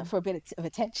might have done that for a bit of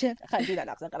attention. I can't do that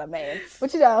now because I got a man.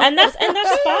 But and that's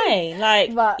fine. I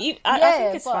think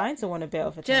it's fine to want a bit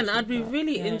of attention. Jen, I'd be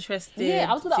really interested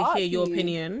to hear your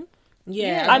opinion.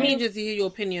 I'm interested to hear your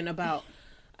opinion about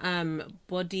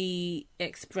body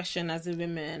expression as a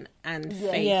woman and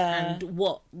faith and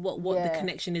what the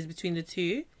connection is between the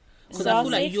two. Because I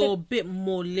feel like you're a bit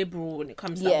more liberal when it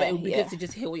comes to that, but it would be good to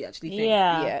just hear what you actually think.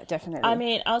 Yeah, definitely. I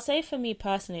mean, I'll say for me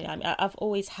personally, I've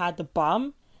always had the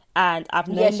bum, and I've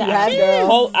known I've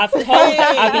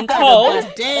been told.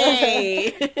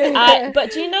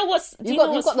 But do you know what's funny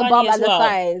the bum as and well? The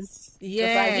size.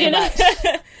 Yeah.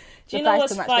 Do you know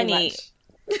what's funny?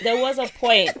 There was a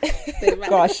point.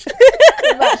 Gosh.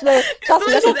 They match. No, trust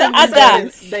me,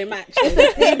 they match. It's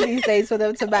a thing these days for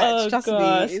them to match. Trust me.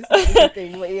 It's a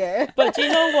thing, but But do you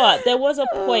know what? There was a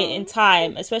point in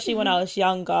time, especially when I was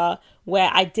younger, where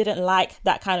I didn't like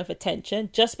that kind of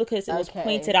attention just because it was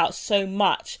pointed out so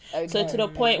much. So to the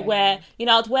point where,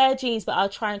 I'd wear jeans, but I'll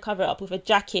try and cover it up with a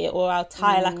jacket, or I'll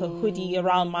tie a hoodie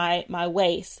around my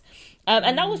waist.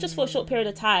 And that was just for a short period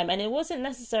of time. And it wasn't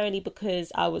necessarily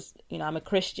because I was, I'm a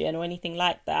Christian or anything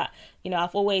like that.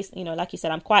 I've always, like you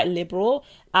said, I'm quite liberal.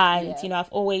 And, I've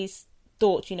always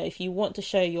thought, if you want to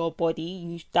show your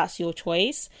body, that's your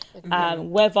choice.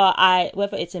 Whether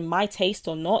it's in my taste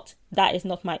or not, that is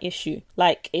not my issue.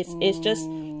 It's just,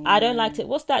 I don't like to,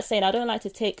 what's that saying? I don't like to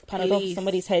take Panadol for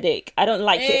somebody's headache. I don't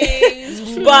like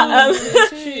it. But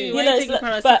taking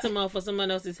paracetamol for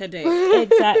someone else's headache.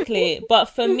 Exactly. But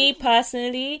for me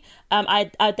personally,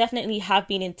 I definitely have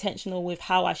been intentional with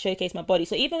how I showcase my body.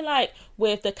 So even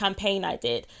with the campaign I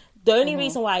did, the only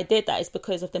reason why I did that is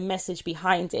because of the message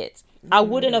behind it. I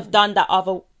wouldn't have done that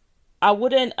I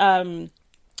wouldn't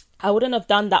have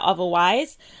done that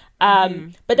otherwise.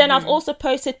 But then I've also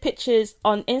posted pictures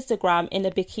on Instagram in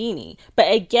a bikini.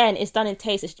 But again, it's done in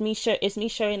taste. It's me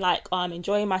showing I'm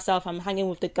enjoying myself. I'm hanging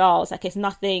with the girls. It's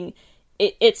nothing.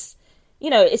 It's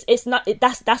not.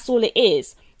 That's all it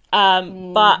is.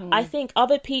 But I think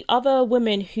other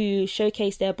women who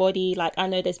showcase their body, like I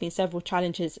know there's been several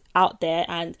challenges out there,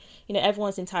 and you know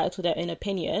everyone's entitled to their own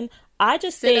opinion. I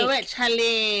just Silhouette think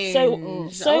challenge.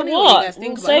 So what?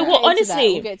 So what?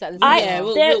 Honestly,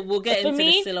 we'll get into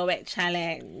the silhouette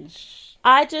challenge.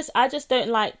 I just don't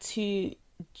like to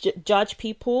judge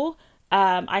people.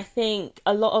 I think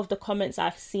a lot of the comments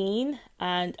I've seen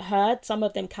and heard, some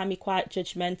of them can be quite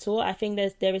judgmental. I think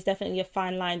there is definitely a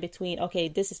fine line between,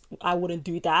 okay, I wouldn't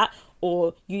do that,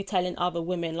 or you telling other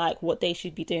women like what they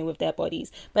should be doing with their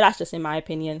bodies. But that's just in my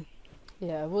opinion.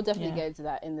 Yeah, we'll definitely get into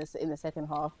that in the second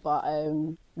half. But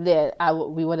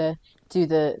we want to do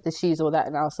the she's all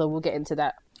that now, so we'll get into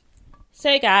that.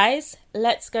 So guys,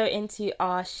 let's go into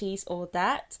our she's all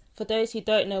that. For those who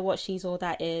don't know what she's all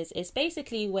that is, it's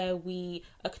basically where we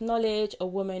acknowledge a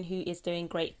woman who is doing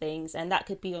great things, and that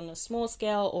could be on a small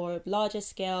scale or a larger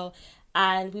scale,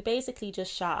 and we basically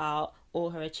just shout out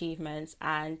all her achievements,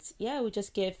 and we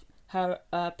just give her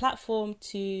a platform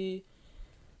to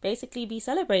basically be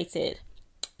celebrated.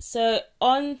 So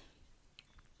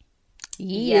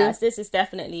yes, this is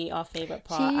definitely our favorite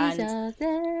part.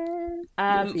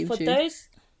 And for those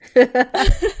yeah,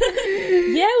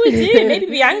 we do. Maybe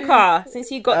Bianca, since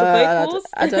you got the vocals.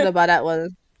 I don't know about that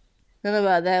one. Don't know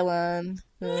about that one.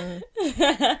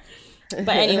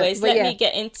 But anyways, let me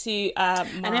get into my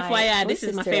and FYI, this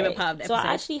is my favorite part of the episode. So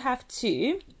I actually have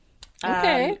two.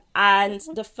 Okay. And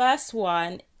the first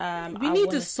one, we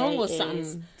need a song or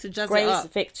something to jazz Grace it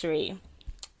up. Victory.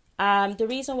 The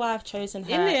reason why I've chosen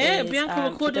her is Bianca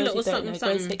recorded a little something.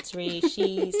 Grace Victory.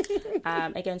 She's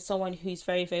again someone who's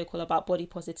very vocal about body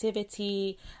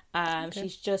positivity.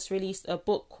 She's just released a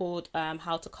book called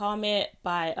How to Calm It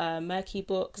by Murky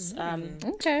Books.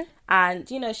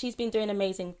 And you know she's been doing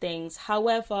amazing things.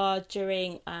 However,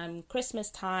 during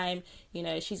Christmas time, you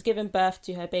know she's given birth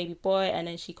to her baby boy, and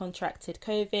then she contracted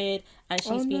COVID, and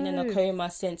she's been in a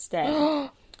coma since then.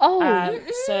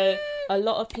 So a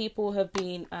lot of people have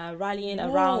been rallying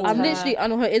around I'm her. literally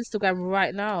on her Instagram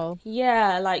right now.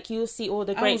 Yeah, like you'll see all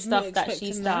the great stuff that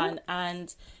she's done,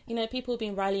 and you know people have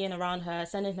been rallying around her,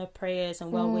 sending her prayers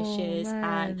and well wishes,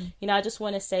 and you know I just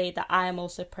want to say that I am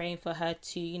also praying for her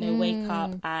to you know wake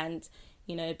up and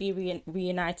you know be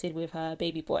reunited with her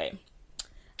baby boy.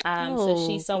 So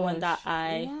she's someone that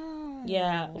I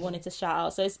wanted to shout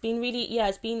out. So it's been really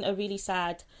it's been a really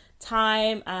sad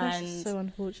time, and that's so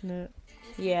unfortunate.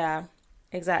 Yeah,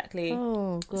 exactly.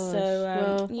 Oh gosh.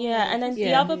 So and then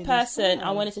the other person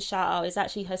I wanted to shout out is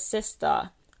actually her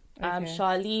sister,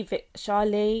 Charlie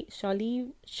Victory.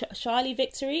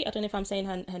 I don't know if I'm saying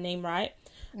her name right.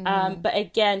 But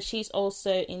again, she's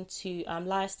also into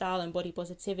lifestyle and body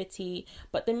positivity.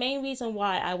 But the main reason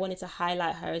why I wanted to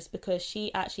highlight her is because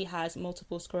she actually has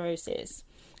multiple sclerosis,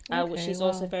 which she's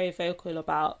also very vocal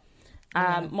about.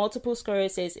 Multiple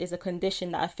sclerosis is a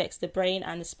condition that affects the brain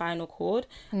and the spinal cord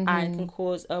and can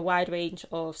cause a wide range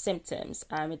of symptoms.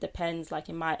 It depends, like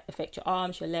it might affect your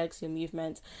arms, your legs, your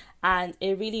movement. And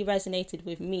it really resonated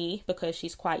with me because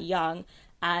she's quite young,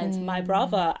 and my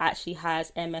brother actually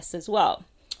has MS as well.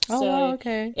 So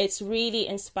it's really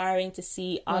inspiring to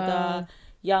see other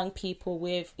young people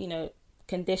with, you know,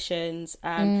 conditions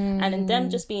and them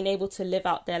just being able to live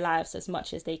out their lives as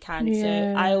much as they can.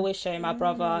 So I always show my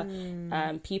brother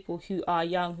people who are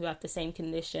young who have the same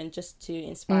condition just to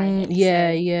inspire him.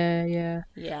 Yeah.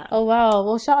 Oh wow.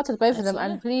 Well, shout out to both of them,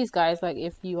 and please guys, like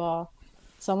if you are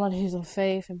someone who's of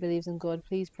faith and believes in God,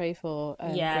 please pray for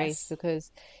Grace,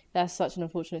 because that's such an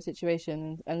unfortunate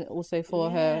situation, and also for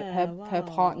her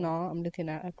partner. I'm looking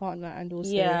at her partner, and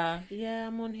also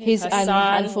I'm on his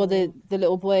and for the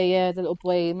little boy. The little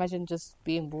boy. Imagine just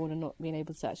being born and not being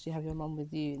able to actually have your mum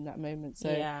with you in that moment.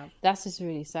 So that's just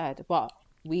really sad. But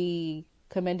we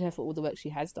commend her for all the work she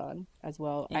has done as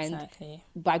well, and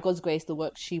by God's grace, the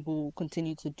work she will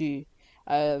continue to do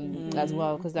as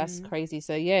well, because that's crazy.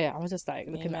 So I was just like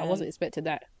looking at, I wasn't expecting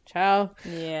that, child.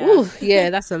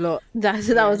 That's a lot. That was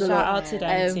a lot. Shout out to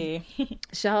them too.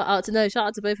 shout out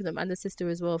to both of them, and the sister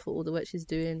as well for all the work she's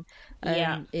doing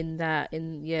like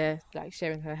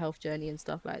sharing her health journey and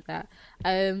stuff like that.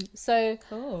 So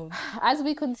cool. As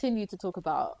we continue to talk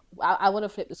about, I want to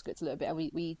flip the script a little bit, and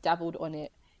we dabbled on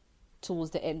it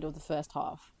towards the end of the first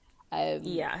half.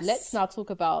 Let's now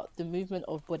talk about the movement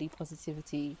of body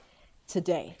positivity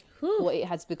today, what it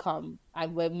has become,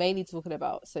 and we're mainly talking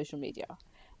about social media.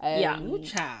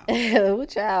 Watch out.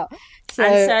 So,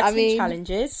 and certain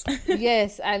challenges.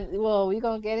 Yes, and well, we're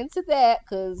gonna get into that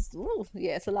because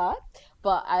it's a lot.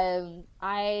 But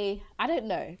I don't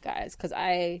know, guys, because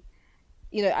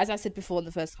you know, as I said before in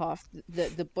the first half,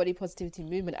 the body positivity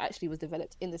movement actually was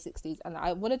developed in the 60s, and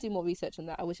I want to do more research on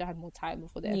that. I wish I had more time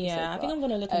before the episode. Yeah, I think I'm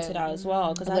going to look into that as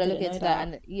well, because I didn't know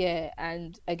that.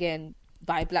 And again,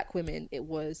 by Black women it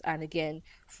was, and again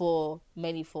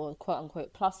mainly for quote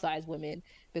unquote plus size women,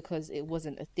 because it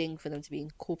wasn't a thing for them to be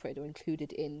incorporated or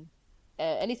included in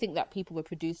anything that people were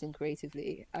producing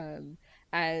creatively.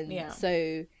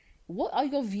 So what are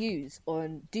your views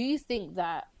on, do you think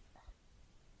that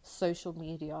social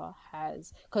media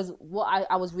has, because what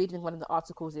I was reading in one of the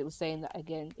articles, it was saying that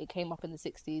again it came up in the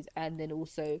 60s, and then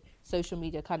also social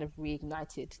media kind of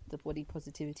reignited the body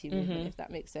positivity movement, if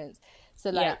that makes sense. So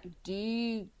like, do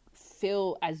you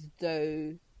feel as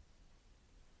though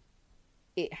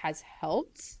it has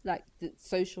helped, like the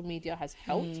social media has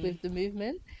helped with the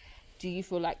movement? Do you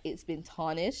feel like it's been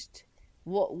tarnished?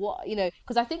 What you know,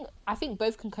 because I think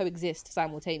both can coexist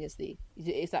simultaneously,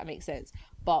 if that makes sense.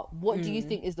 But what do you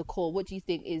think is the core? What do you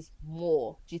think is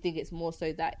more? Do you think it's more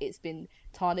so that it's been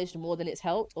tarnished more than it's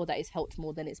helped, or that it's helped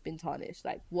more than it's been tarnished?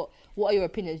 Like, what are your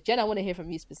opinions? Jen, I want to hear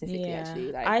from you specifically,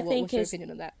 actually. Like, what's your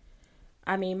opinion on that?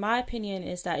 I mean, my opinion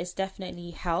is that it's definitely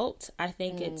helped. I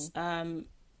think it's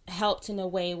helped in a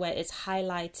way where it's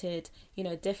highlighted, you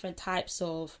know, different types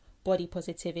of body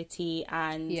positivity,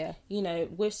 and you know,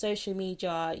 with social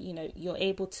media, you know, you're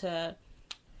able to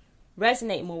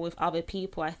resonate more with other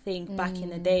people. I think back in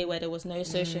the day where there was no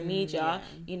social media,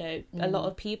 you know, a lot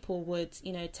of people would,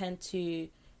 you know, tend to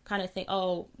kind of think,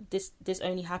 oh, this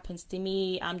only happens to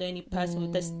me, I'm the only person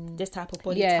with this type of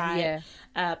body type.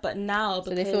 But now,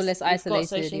 because they feel less isolated, we've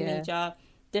got social media,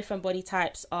 different body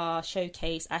types are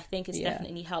showcased. I think it's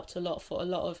definitely helped a lot for a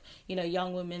lot of, you know,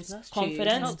 young women's confidence.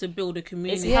 It's helped to build a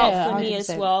community. It's helped for me as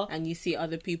well. And you see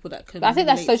other people that can. But I think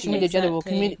that's social media in general.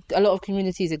 A lot of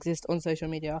communities exist on social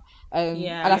media. And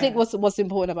I think what's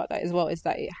important about that as well is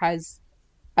that it has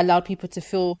allowed people to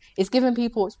feel, it's given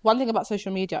people, one thing about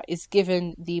social media is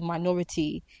given the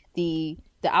minority, the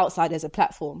outsiders a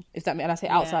platform, if that makes, and I say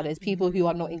outsiders, people who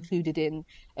are not included in,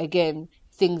 again,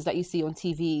 things that you see on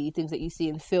TV, things that you see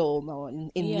in film or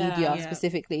in media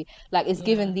specifically. Like, it's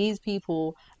given these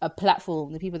people a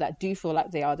platform, the people that do feel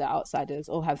like they are the outsiders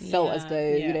or have felt as though,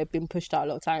 you know, been pushed out a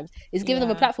lot of times. It's given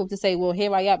them a platform to say, well,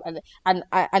 here I am.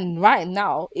 And right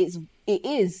now, it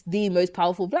is the most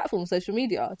powerful platform, social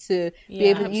media, to be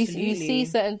able to, you see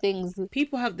certain things.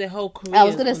 People have their whole career. I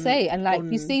was going to say, and like,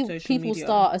 you see people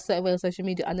start a certain way on social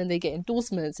media and then they get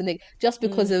endorsements, and they, just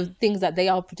because of things that they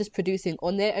are just producing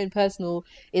on their own personal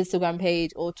Instagram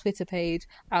page or Twitter page,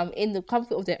 in the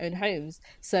comfort of their own homes.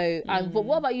 So, but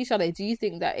what about you, Charlotte? Do you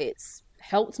think that it's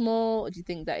helped more, or do you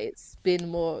think that it's been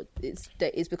more,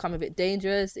 it's become a bit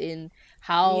dangerous in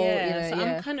how,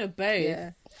 I'm kind of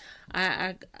both.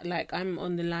 I like, I'm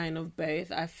on the line of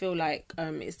both. I feel like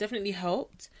it's definitely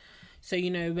helped. So, you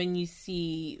know, when you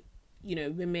see, you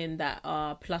know, women that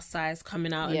are plus size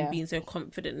coming out and being so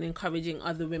confident and encouraging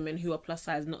other women who are plus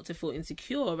size not to feel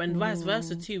insecure, and vice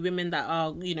versa too, women that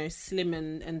are, you know, slim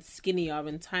and skinnier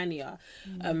and tinier,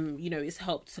 you know, it's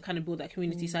helped to kind of build that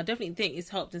community. So I definitely think it's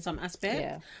helped in some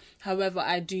aspect. However,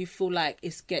 I do feel like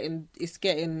it's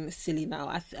getting silly now.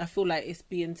 I feel like it's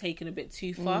being taken a bit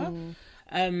too far.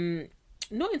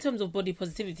 Not in terms of body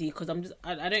positivity, because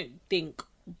I don't think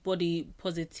body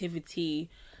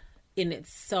positivity in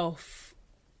itself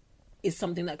is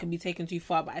something that can be taken too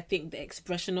far, but I think the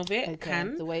expression of it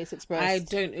can. The way it's expressed. I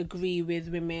don't agree with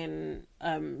women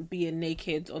being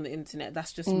naked on the internet.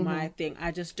 That's just my thing.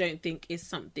 I just don't think it's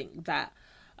something that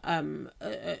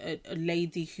a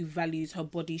lady who values her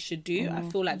body should do. I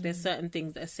feel like there's certain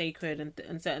things that are sacred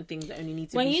and certain things that only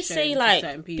need to be shown. When you say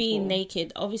like being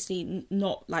naked, obviously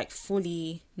not like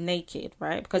fully naked,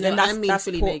 right? Because then that's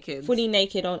fully naked. Fully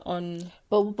naked on.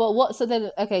 But what? So then,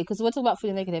 okay, because we're talking about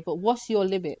fully naked here. But what's your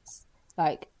limits?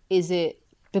 Like, is it?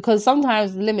 Because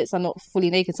sometimes limits are not fully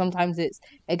naked. Sometimes it's,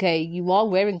 okay, you are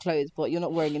wearing clothes, but you're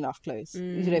not wearing enough clothes. You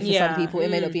know, for some people,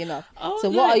 it may not be enough. So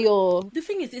what are your... The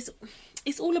thing is,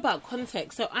 it's all about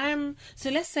context. So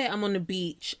let's say I'm on the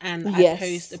beach and I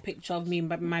post a picture of me in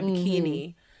my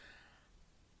bikini.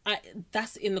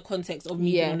 That's in the context of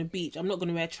me being on the beach. I'm not going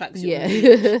to wear tracksuit on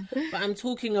the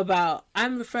beach. But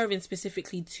I'm referring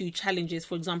specifically to challenges.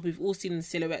 For example, we've all seen the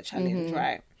silhouette challenge,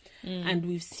 right? And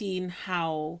we've seen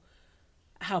how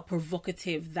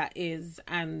provocative that is.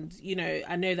 And, you know,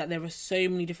 I know that there are so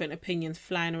many different opinions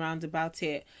flying around about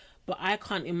it, but I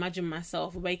can't imagine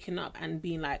myself waking up and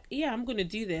being like, yeah, I'm going to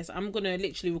do this. I'm going to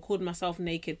literally record myself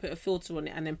naked, put a filter on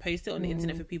it, and then post it on the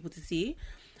internet for people to see.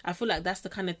 I feel like that's the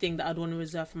kind of thing that I'd want to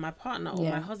reserve for my partner or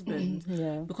my husband,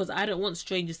 because I don't want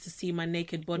strangers to see my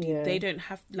naked body. They don't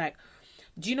have, like,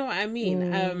 do you know what I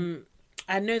mean?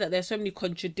 I know that there's so many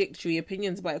contradictory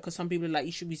opinions about it, because some people are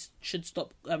like, should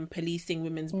stop policing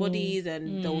women's bodies,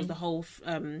 and there was the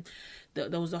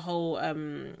whole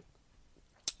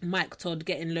Mike Todd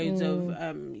getting loads of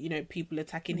people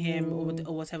attacking him or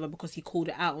whatever, because he called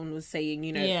it out and was saying,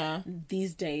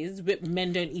 these days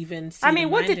men don't even see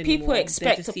what did people anymore.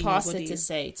 expect a pastor to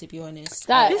say, to be honest?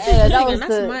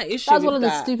 That's my issue. That's one of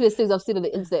the stupidest things I've seen on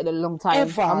the internet in a long time.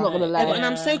 Ever. I'm not gonna lie. And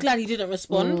I'm so glad he didn't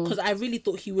respond, because I really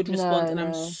thought he would respond, and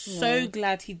I'm so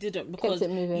glad he didn't, because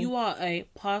you are a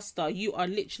pastor. You are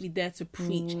literally there to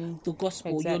preach the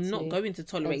gospel. Exactly. You're not going to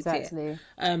tolerate it.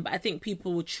 But I think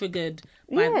people were triggered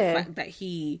by the fact that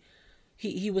he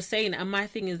was saying it. And my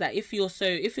thing is that if you're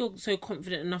so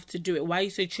confident enough to do it, why are you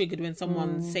so triggered when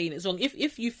someone's saying it's wrong?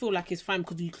 If you feel like it's fine,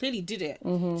 because you clearly did it,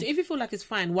 so if you feel like it's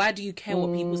fine, why do you care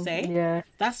what people say?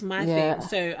 That's my thing.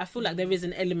 So I feel like there is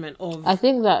an element of, I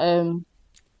think that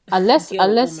unless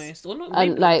almost, or not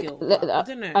maybe like guilt, I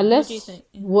don't know. Unless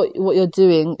what you're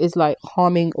doing is like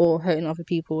harming or hurting other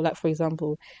people, like for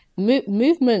example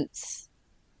movements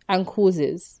and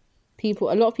causes, a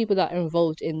lot of people that are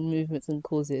involved in movements and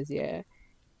causes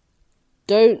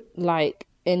don't like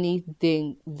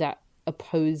anything that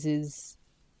opposes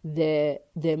their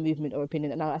movement or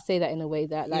opinion. And I say that in a way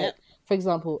that, like, for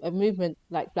example, a movement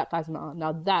like Black Lives Matter,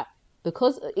 now that,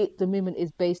 because the movement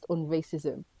is based on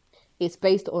racism, it's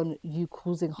based on you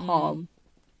causing harm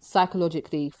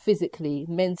psychologically, physically,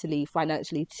 mentally,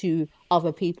 financially to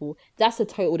other people. That's a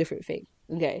total different thing,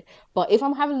 okay? But if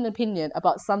I'm having an opinion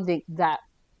about something that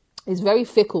is very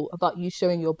fickle, about you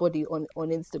showing your body on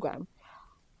Instagram,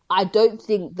 I don't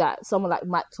think that someone like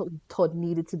Mike Todd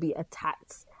needed to be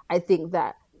attacked. I think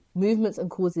that movements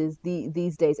and causes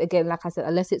these days, again, like I said,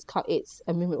 unless it's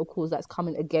a movement or cause that's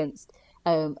coming against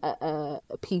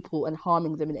people and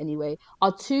harming them in any way,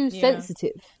 are too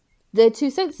sensitive. They're too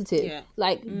sensitive. Yeah.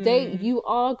 Like you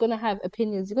are gonna have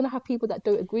opinions. You're gonna have people that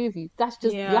don't agree with you. That's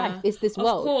just life. It's this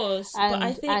world. Of course. And,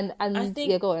 but I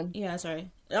think go on. Yeah, sorry.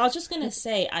 I was just gonna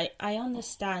say I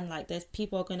understand, like, there's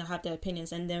people are gonna have their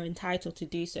opinions and they're entitled to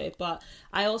do so. But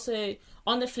I also,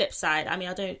 on the flip side, I mean,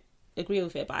 I don't agree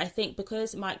with it, but I think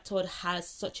because Mike Todd has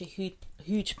such a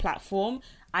huge platform,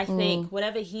 I think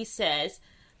whatever he says,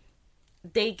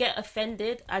 they get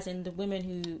offended, as in the women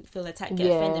who feel attacked get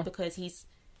offended, because he's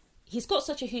got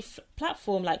such a huge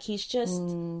platform. Like, he's just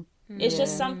it's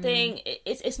just something,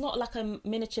 it's not like a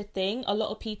miniature thing. A lot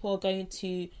of people are going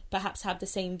to perhaps have the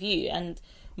same view and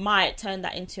might turn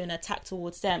that into an attack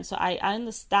towards them. So I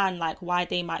understand, like, why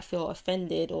they might feel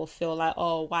offended or feel like,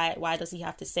 oh, why does he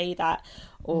have to say that,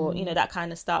 or that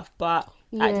kind of stuff. But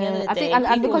at the end of the day,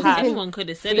 and because anyone could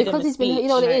have said it, because he's been, you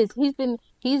know what it is,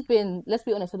 he's been, let's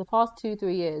be honest, for the past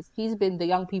 2-3 years, he's been the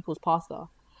young people's pastor.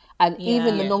 And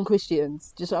even the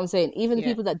non-Christians, just what I'm saying, even the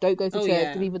people that don't go to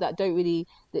church, the people that don't really,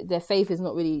 their faith is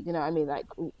not really, you know what I mean, like,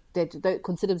 they don't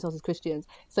consider themselves as Christians.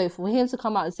 So for him to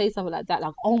come out and say something like that,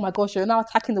 like, oh my gosh, you're now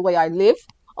attacking the way I live.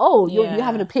 Oh, you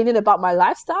have an opinion about my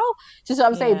lifestyle? Just what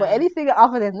I'm saying. But anything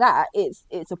other than that,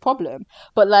 it's a problem.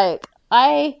 But, like,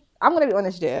 I'm going to be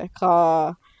honest here,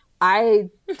 because I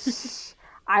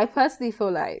personally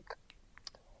feel like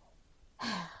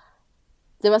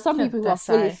there are some people who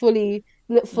are fully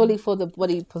for the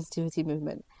body positivity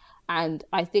movement, and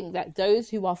I think that those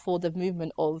who are for the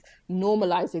movement of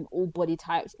normalizing all body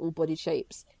types, all body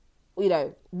shapes,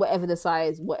 whatever the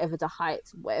size, whatever the height,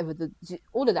 whatever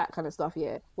all of that kind of stuff,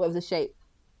 whatever the shape,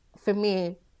 for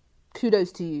me,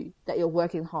 kudos to you that you're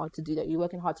working hard to do that. You're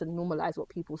working hard to normalize what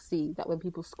people see, that when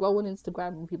people scroll on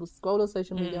Instagram, when people scroll on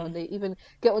social media, and they even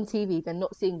get on TV, they're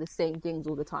not seeing the same things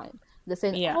all the time. They're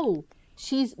saying, oh,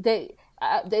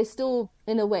 they're still,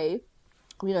 in a way,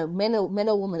 men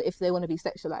or women, if they want to be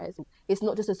sexualized, it's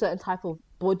not just a certain type of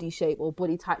body shape or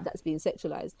body type that's being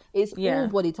sexualized. It's all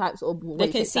body types or they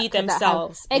can see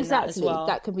themselves exactly as well.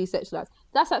 That can be sexualized.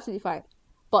 That's absolutely fine.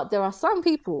 But there are some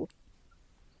people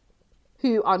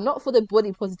who are not for the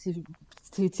body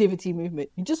positivity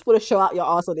movement. You just want to show out your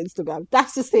ass on Instagram.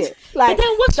 That's just it. Like, but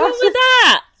then what's wrong with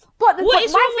that? What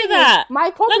is wrong with that?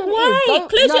 My problem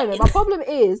my problem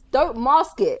is, don't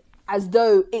mask it as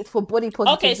though it's for body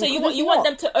positivity. Okay, so you want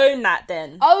them to own that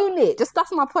then? Own it. Just,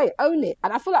 that's my point. Own it.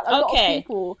 And I feel like a lot of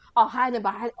people are hiding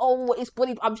behind, oh, it's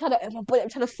body. I'm trying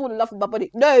to fall in love with my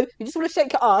body. No, you just want to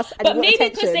shake your ass. And but maybe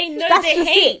because they know they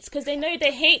hate, because they know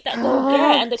the hate that they'll get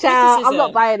and the criticism. I'm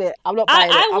not buying it. I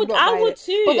would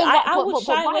too. I would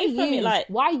shy away from it. Like,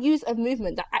 why use a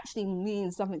movement that actually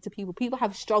means something to people? People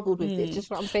have struggled with this. Just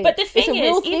what I'm saying. But the thing it's a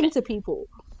real thing to people.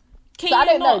 So I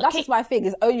don't know. That's just my thing.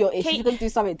 It's own your issue. If you're gonna do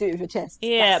something, do it with your chest.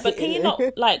 Yeah, but can you not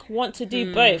like want to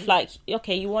do both? Like,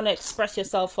 okay, you want to express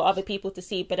yourself for other people to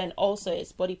see, but then also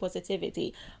it's body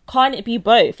positivity. Can't it be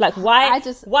both? Like, why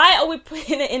are we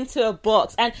putting it into a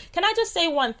box? And can I just say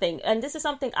one thing? And this is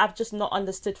something I've just not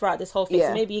understood throughout this whole thing.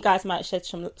 So maybe you guys might shed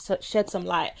some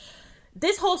light.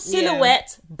 This whole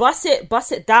silhouette, bust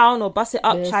it down or bust it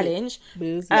up challenge.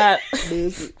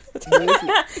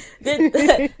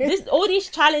 All these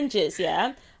challenges,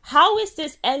 yeah. How is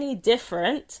this any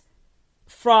different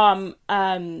from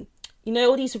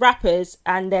all these rappers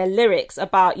and their lyrics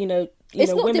about women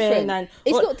different. and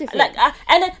it's not different.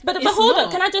 But hold on,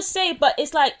 can I just say? But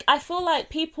it's like I feel like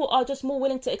people are just more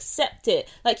willing to accept it.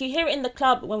 Like you hear it in the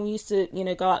club when we used to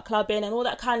go out clubbing and all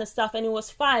that kind of stuff, and it was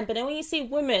fine. But then when you see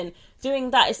women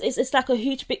doing that, it's like a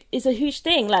huge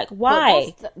thing. Like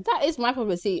why? That is my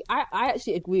problem. See, I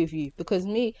actually agree with you because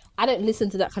I don't listen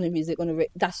to that kind of music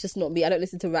that's just not me. I don't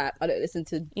listen to rap. I don't listen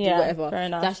to whatever. Fair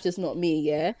enough. That's just not me.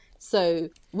 Yeah. So,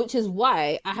 which is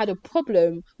why I had a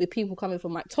problem with people coming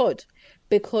from Mike Todd,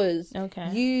 because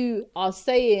you are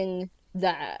saying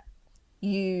that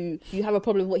you have a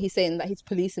problem with what he's saying, that he's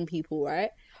policing people,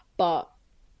 right?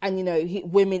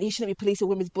 Women, he shouldn't be policing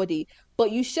women's body.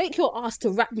 But you shake your ass to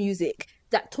rap music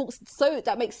that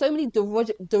makes so many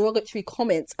derogatory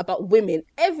comments about women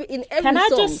in every Can I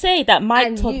song. just say that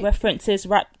Mike Todd references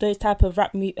those type of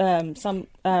rap some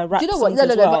rap songs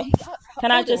as well.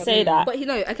 Can I just say that? But he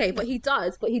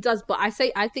does. But I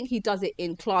think he does it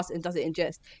in class and does it in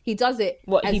jest. He does it.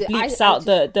 What he bleeps out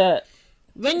the.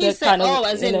 When you say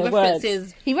as in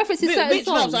references, he references certain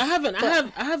songs. I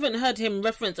haven't heard him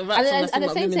reference a rap song and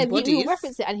about women's bodies. He will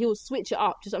reference it and he will switch it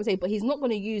up. Just what I'm saying, but he's not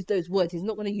going to use those words. He's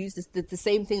not going to use the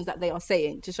same things that they are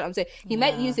saying. Just what I'm saying. He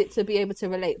might use it to be able to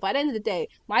relate. But at the end of the day,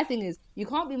 my thing is you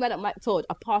can't be mad at Mike Todd,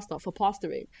 a pastor, for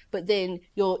pastoring, but then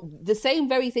the same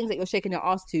very things that you're shaking your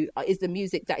ass to is the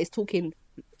music that is talking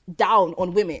down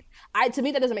on women. To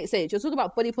me that doesn't make sense. You're talking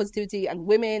about body positivity and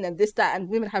women and this, that, and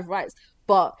women have rights,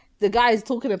 but the guy is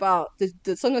talking about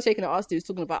the song you're shaking your ass to is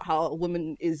talking about how a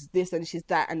woman is this and she's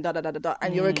that and da da da da da,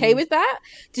 and you're okay with that?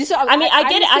 Do you see what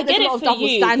I get it for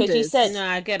you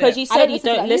because you said you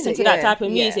don't listen to that type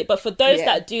of music, but for those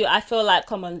that do, I feel like,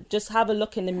 come on, just have a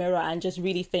look in the mirror and just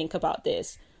really think about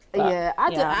this. But,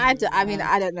 I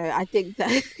don't know. I think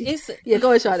that it's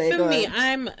go on, Sade.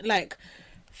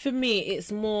 For me,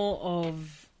 it's more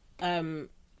of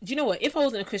do you know what? If I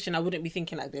wasn't a Christian, I wouldn't be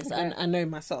thinking like this. And I know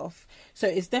myself. So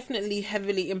it's definitely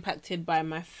heavily impacted by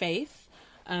my faith.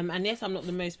 And yes, I'm not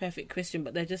the most perfect Christian,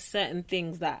 but there are just certain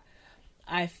things that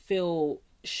I feel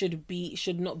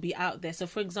should not be out there. So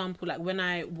for example, like when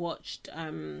I watched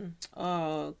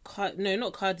not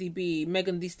Cardi B,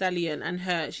 Megan Thee Stallion,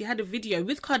 and she had a video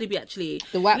with Cardi B actually.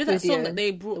 The WAP video. That song that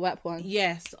they brought. The WAP one.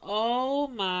 Yes. Oh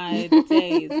my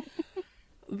days.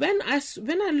 When I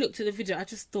looked at the video, I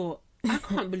just thought, I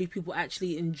can't believe people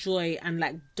actually enjoy and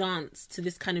like dance to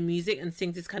this kind of music and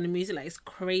sing this kind of music. Like, it's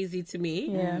crazy to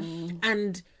me. Yeah.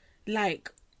 And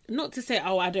like, not to say,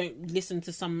 I don't listen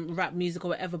to some rap music or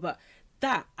whatever, but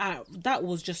that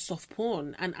was just soft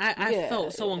porn, and I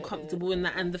felt so uncomfortable in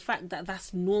that. And the fact that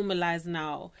that's normalized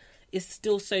now is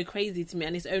still so crazy to me,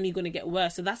 and it's only going to get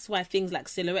worse. So that's why things like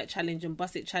Silhouette Challenge and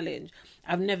Bust It Challenge,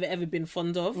 I've never ever been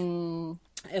fond of,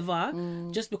 ever,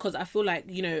 just because I feel like,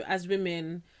 as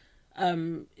women. Let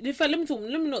me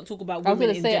not talk about women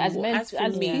in general. As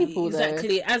people,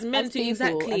 exactly, as men too,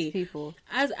 exactly,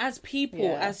 as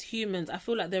people, as humans, I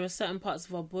feel like there are certain parts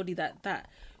of our body that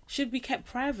should be kept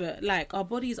private. Like, our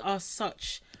bodies are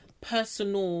such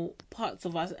personal parts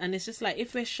of us, and it's just like,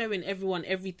 if we're showing everyone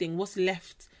everything, what's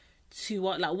left to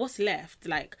what? Like, what's left?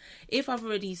 Like, if I've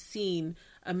already seen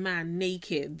a man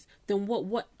naked, then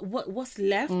what's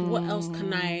left? What else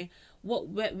can I?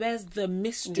 Where's the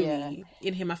mystery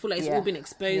in him? I feel like it's all been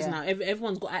exposed now.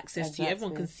 Everyone's got access to you.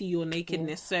 Everyone can see your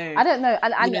nakedness. So I don't know.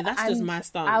 And that's just my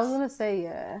stance. I was gonna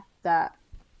say that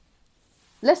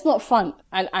let's not front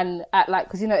and act like,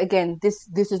 because again, this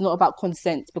is not about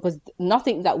consent, because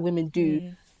nothing that women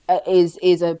do is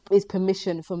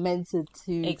permission for men to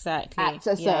act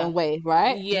a certain way,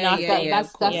 right?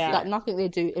 That's nothing they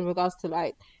do in regards to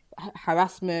like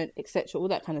harassment, etc., all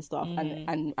that kind of stuff,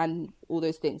 and all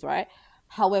those things, right?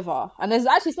 However, and there's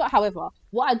actually, it's not however,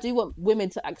 what I do want women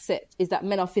to accept is that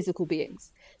men are physical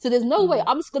beings. So there's no way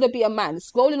I'm just going to be a man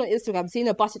scrolling on Instagram, seeing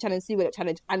a Bust It Challenge, Silhouette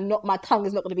Challenge, and my tongue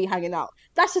is not going to be hanging out.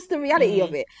 That's just the reality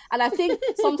of it. And I think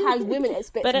sometimes women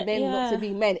expect men not to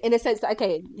be men, in a sense that,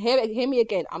 okay, hear me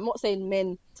again, I'm not saying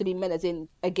men to be men as in,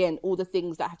 again, all the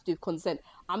things that have to do with consent.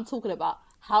 I'm talking about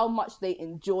how much they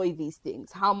enjoy these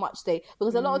things,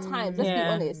 because a lot of times, let's be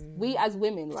honest, we as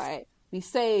women, right, we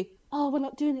say, oh, we're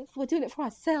not doing it, we're doing it for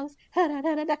ourselves.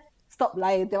 Stop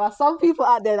lying. There are some people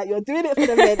out there that you're doing it for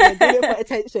the men, you're doing it for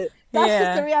attention. That's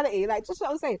just the reality. Like, just what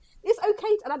I'm saying. It's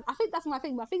okay. And I think that's my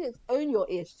thing. My thing is own your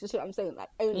ish. Just what I'm saying. Like,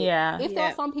 own it. If there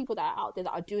are some people that are out there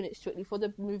that are doing it strictly for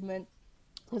the movement,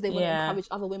 because they want to encourage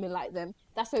other women like them,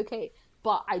 that's okay.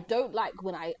 But I don't like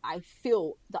when I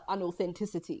feel the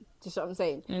unauthenticity. Just what I'm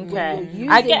saying. Okay,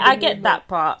 I get that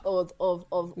part of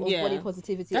body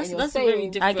positivity. That's a very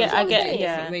different. I get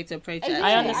different way to approach it.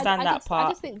 I understand that part. I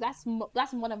just think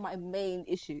that's one of my main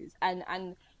issues.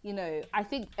 And you know, I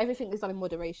think everything is done in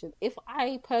moderation. If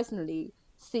I personally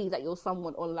see that you're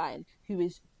someone online who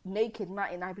is naked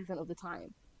 99% of the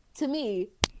time, to me,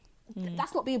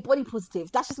 that's not being body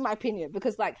positive. That's just my opinion.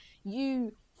 Because like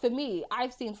for me,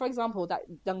 I've seen, for example, that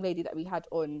young lady that we had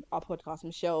on our podcast,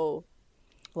 Michelle,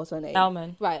 what's her name?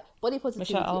 Elman. Right, body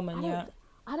positivity. Michelle Elman,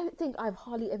 I don't think I've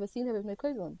hardly ever seen her with no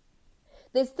clothes on.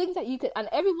 There's things that you can, and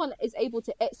everyone is able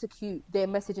to execute their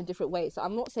message in different ways. So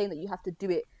I'm not saying that you have to do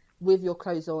it with your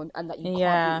clothes on and that you can't do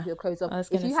it with your clothes on.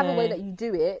 If you have a way that you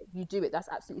do it, that's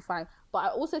absolutely fine. But I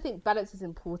also think balance is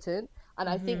important. And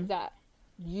I think that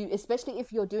especially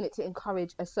if you're doing it to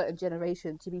encourage a certain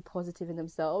generation to be positive in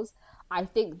themselves, I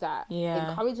think that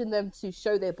encouraging them to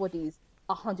show their bodies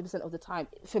 100% of the time,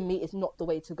 for me, is not the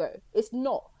way to go. It's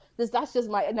not. That's just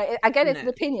my... Again, it's an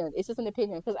opinion. It's just an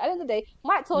opinion. Because at the end of the day,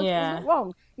 Mike told you it's not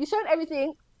wrong. You showed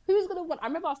everything. Who's going to want... I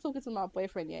remember I was talking to my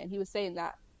boyfriend, and he was saying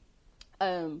that...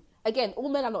 again, all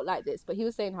men are not like this, but he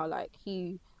was saying how, like,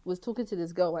 he was talking to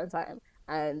this girl one time,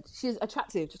 and she's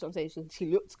attractive, just what I'm saying. She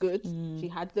looked good. She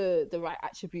had the right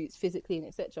attributes physically and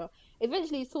etc.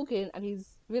 Eventually he's talking and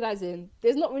he's realizing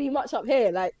there's not really much up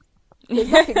here. Like, there's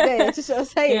nothing there, just what I'm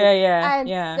saying. And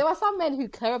there are some men who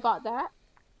care about that,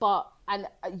 and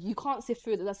you can't sift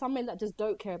through it. There's some men that just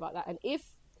don't care about that. And if,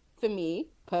 for me,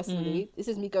 personally, this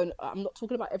is me going, I'm not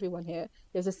talking about everyone here.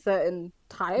 There's a certain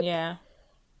type.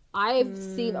 I've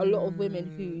seen a lot of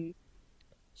women who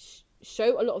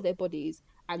show a lot of their bodies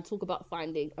and talk about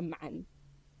finding a man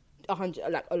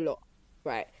 100, like a lot,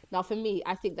 right? Now, for me,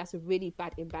 I think that's a really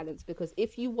bad imbalance, because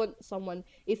if you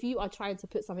are trying to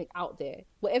put something out there,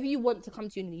 whatever you want to come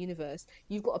to you in the universe,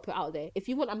 you've got to put out there. If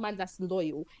you want a man that's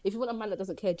loyal, if you want a man that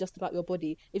doesn't care just about your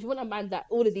body, if you want a man that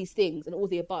all of these things and all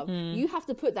the above, you have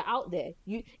to put that out there.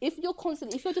 If you're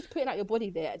just putting out your body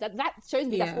there, that shows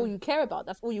me that's all you care about.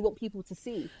 That's all you want people to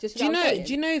see. Just do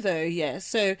you know though? Yeah.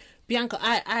 So Bianca,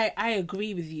 I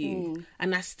agree with you,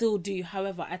 and I still do.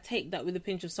 However, I take that with a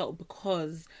pinch of salt,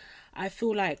 because I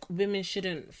feel like women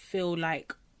shouldn't feel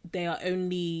like they are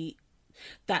only,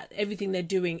 that everything they're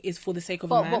doing is for the sake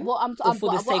of a man. What I'm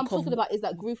talking about is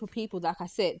that group of people, like I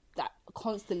said, that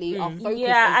constantly are focused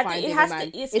on finding a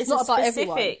man. It's not about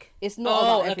everyone. It's not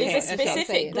about everyone. It's a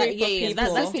specific group of people.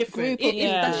 That's different.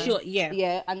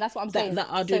 And that's what I'm saying. That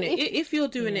are doing it. If you're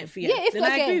doing it for you, then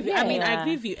I agree with you. I mean, I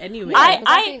agree with you anyway.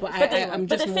 I'm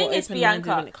just more open-minded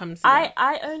when it comes to that.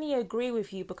 I only agree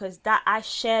with you because I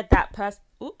shared that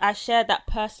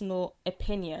personal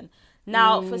opinion.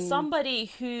 Now, for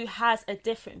somebody who has a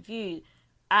different view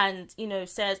and,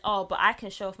 says, oh, but I can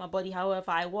show off my body however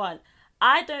I want,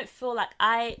 I don't feel like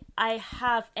I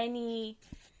have any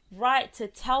right to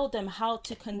tell them how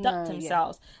to conduct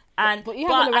themselves. But you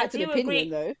have a right to an opinion,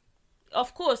 though.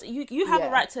 Of course, you have a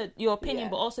right to your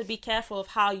opinion, but also be careful of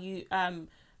how you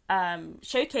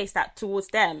showcase that towards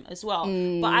them as well.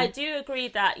 But I do agree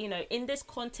that, in this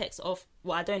context of,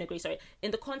 I don't agree, sorry, in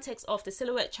the context of the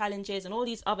silhouette challenges and all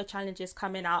these other challenges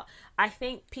coming out, I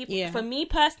think people, for me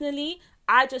personally,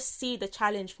 I just see the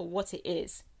challenge for what it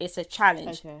is. It's a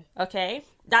challenge. Okay?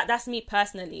 That's me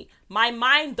personally. My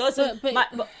mind doesn't but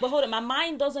hold on, my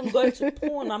mind doesn't go to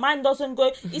porn. My mind doesn't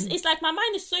go, it's like my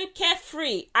mind is so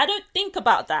carefree. I don't think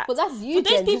about that. But that's you, for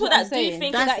those people that do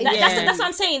think that's what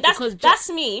I'm saying. That's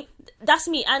me. That's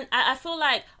me. And I feel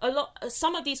like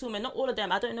some of these women, not all of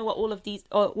them, I don't know what all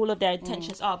of their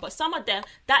intentions are, but some of them,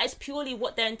 that is purely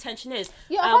what their intention is.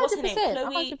 Yeah, 100%, what's her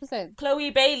name? 100%. Chloe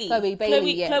Bailey. Chloe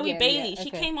Bailey. She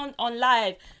came on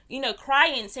live,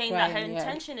 crying, saying that her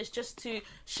intention is just to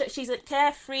she's a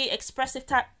carefree, expressive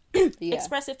type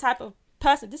of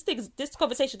person. This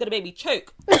conversation is gonna make me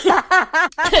choke.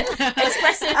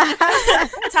 Expressive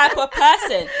type of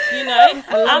person,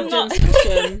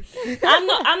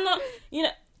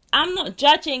 I'm not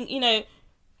judging,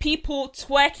 people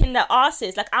twerking their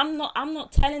asses. Like, I'm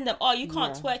not telling them, oh, you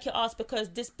can't twerk your ass because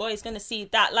this boy is going to see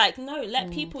that. Like, no,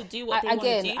 let people do what they want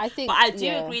to do. But I do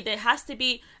agree there has to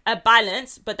be a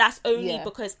balance, but that's only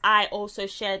because I also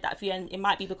shared that view, and it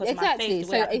might be because of my faith,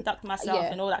 the way I conduct myself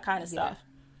and all that kind of stuff.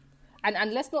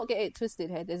 and let's not get it twisted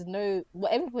here. There's no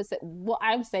what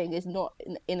I'm saying is not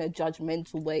in a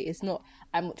judgmental way. It's not.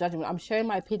 I'm not judging. I'm sharing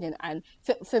my opinion, and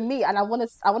for me, and I want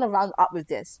to round up with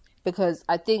this because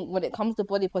I think when it comes to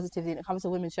body positivity and it comes to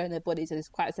women showing their bodies, and it's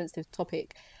quite a sensitive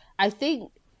topic. I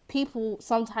think people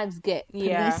sometimes get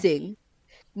policing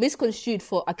misconstrued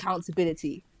for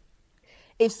accountability.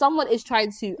 If someone is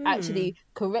trying to actually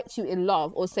correct you in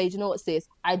love or say, do you know what, sis,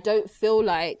 I don't feel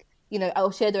like,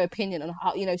 I'll share their opinion on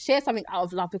how, share something out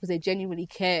of love because they genuinely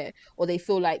care or they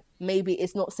feel like maybe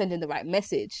it's not sending the right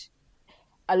message.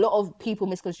 A lot of people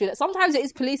misconstrue that. Sometimes it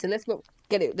is policing. Let's not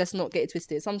get it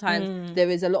twisted. Sometimes there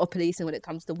is a lot of policing when it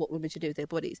comes to what women should do with their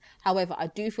bodies. However, I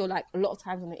do feel like a lot of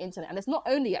times on the internet, and it's not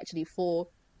only actually for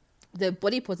the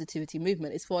body positivity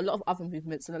movement, it's for a lot of other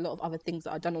movements and a lot of other things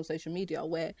that are done on social media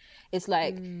where it's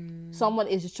like someone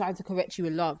is just trying to correct you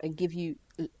in love and give you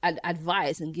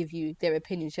advice and give you their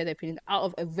opinion, share their opinion out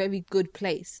of a very good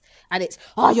place, and it's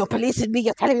you're policing me,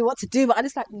 you're telling me what to do, but I'm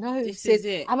just like, no,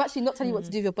 sis, I'm actually not telling you what to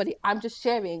do with your body. I'm just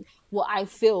sharing what I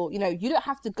feel. You don't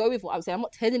have to go with what I'm saying. I'm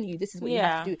not telling you this is what you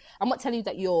have to do. I'm not telling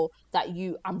you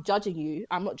I'm judging you.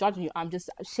 I'm not judging you. I'm just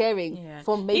sharing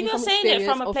from maybe you're from saying it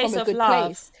from a place from a of good love.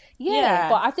 Place. Yeah,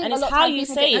 but I think and a it's lot how of you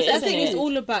say it. I think it's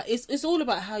all about it's all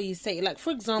about how you say it. Like,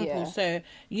 for example, so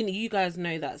you guys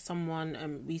know that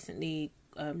someone recently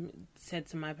said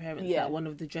to my parents that one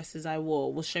of the dresses I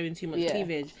wore was showing too much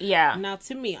cleavage. Yeah. Now,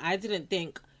 to me, I didn't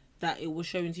think that it was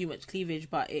showing too much cleavage,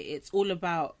 but it's all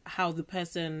about how the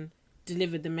person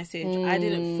delivered the message. I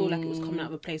didn't feel like it was coming out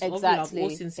of a place of love or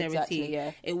sincerity.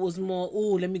 It was more,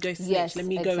 let me go snitch, let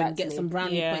me go and get some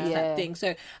brownie points, that thing.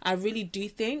 So I really do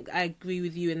think I agree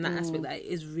with you in that aspect, that it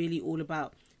is really all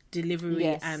about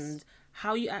delivery and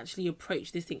how you actually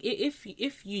approach this thing.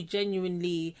 If you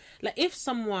genuinely, like, if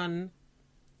someone...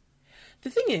 The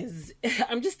thing is,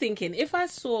 I'm just thinking, if I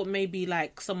saw maybe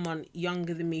like someone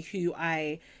younger than me who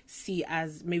I see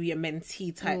as maybe a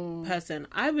mentee type person,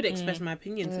 I would express my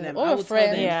opinion to them. Or I would tell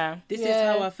them, this is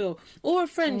how I feel. Or a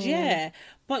friend,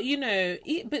 But,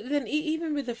 but then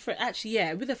even with a friend,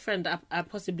 actually, with a friend, I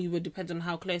possibly would, depend on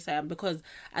how close I am, because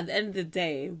at the end of the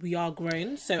day, we are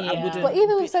grown, so I wouldn't... But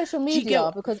even with social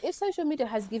media, because if social media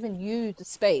has given you the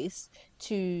space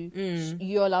to...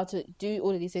 You're allowed to do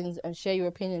all of these things and share your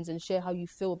opinions and share how you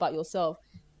feel about yourself,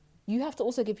 you have to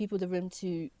also give people the room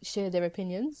to share their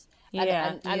opinions. And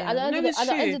at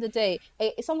the end of the day,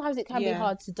 sometimes it can be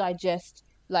hard to digest,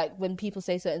 like, when people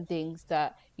say certain things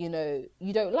that you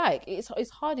don't like. It's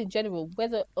hard in general,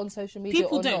 whether on social media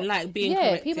people or don't not. like being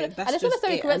corrected. And it's not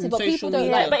necessarily corrected, but people don't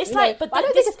like. But it's like, but I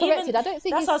don't think it's corrected. I don't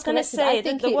think that's it's what I was going to say. I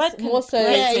think the word more so.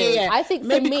 I think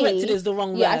maybe for me, corrected is the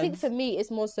wrong word. Yeah, I think for me,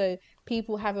 it's more so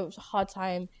people have a hard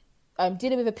time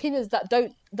dealing with opinions that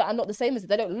are not the same as it.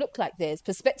 They don't look like theirs,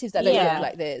 perspectives that don't look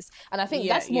like theirs. And I think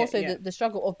that's more so the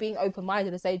struggle of being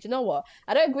open-minded and say, do you know what,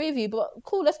 I don't agree with you, but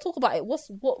cool, let's talk about it.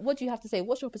 What do you have to say?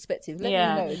 What's your perspective? Let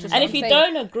me know. And if you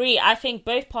don't agree, I think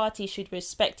both parties should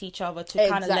respect each other to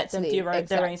kind of let them do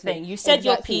their own thing. You said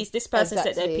your piece, this person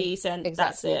said their piece, and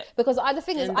that's it. Because the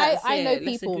thing is, I know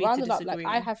people round about, like,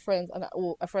 I have friends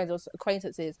or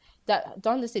acquaintances that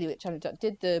done the City Week challenge, that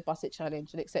did the Busset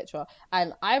challenge, and etc.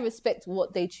 And I respect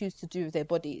what they choose to do with their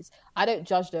bodies. I don't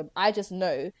judge them. I just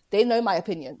know they know my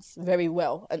opinions very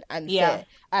well and fair.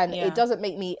 And it doesn't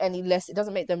make me any less. It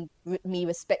doesn't make me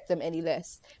respect them any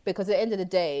less. Because at the end of the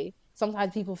day,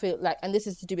 sometimes people feel like, and this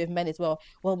is to do with men as well.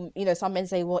 Well, some men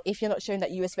say, well, if you're not showing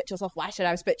that you respect yourself, why should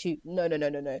I respect you? No.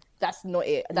 That's not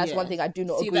it. That's one thing I do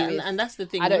not agree with. And that's the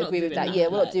thing. I don't agree with that. We're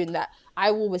not doing that.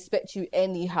 I will respect you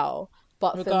anyhow.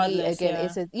 But regardless, for me,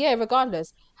 again,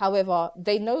 regardless. However,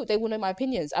 they will know my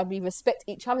opinions, and we respect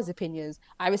each other's opinions.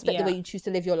 I respect the way you choose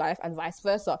to live your life, and vice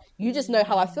versa. You just know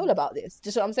how I feel about this.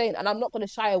 Just what I'm saying. And I'm not going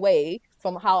to shy away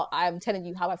from how I'm telling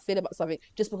you how I feel about something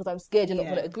just because I'm scared you're not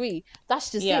going to agree. That's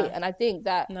just it. And I think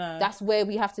that that's where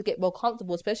we have to get more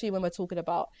comfortable, especially when we're talking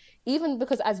about, even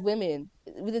because as women,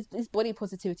 with this body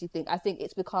positivity thing, I think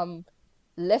it's become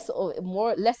less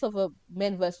of a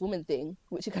men versus women thing,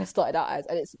 which it kind of started out as,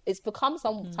 and it's become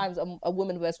sometimes a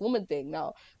woman versus woman thing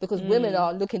now, because women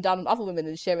are looking down on other women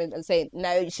and sharing and saying,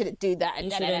 no, you shouldn't do that,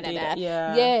 and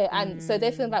so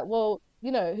they're feeling like, well,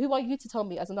 who are you to tell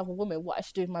me as another woman what I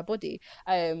should do with my body?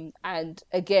 And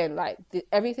again, like,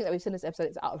 everything that we've seen in this episode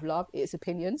is out of love. It's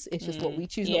opinions. It's just what we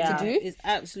choose not to do. It's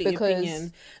absolutely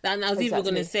opinions. And I was even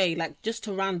going to say, like, just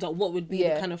to round up, what would be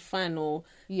the kind of final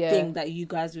thing that you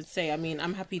guys would say? I mean,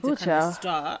 I'm happy to kind of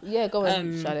start. Yeah, go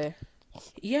on, Shade.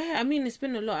 Yeah, I mean, it's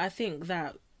been a lot. I think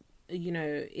that,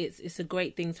 it's a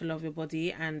great thing to love your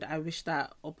body, and I wish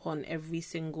that upon every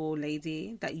single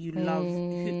lady, that you love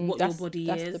what your body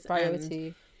is. That's the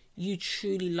priority. you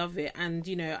truly love it. And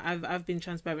you know, I've been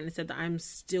transparent and said that I'm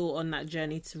still on that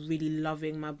journey to really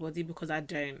loving my body, because I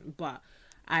don't, but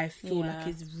I feel like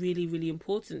it's really, really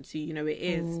important to, you know, it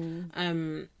is.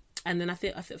 And then I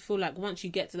feel like once you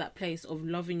get to that place of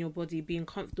loving your body, being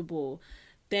comfortable,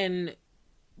 then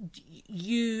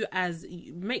you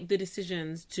make the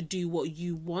decisions to do what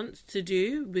you want to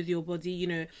do with your body. You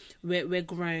know, we're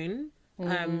grown.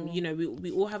 You know,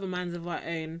 we all have a minds of our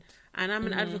own, and I'm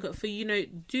an advocate for, you know,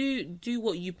 do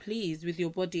what you please with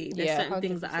your body. There's certain 100%.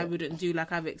 Things that I wouldn't do,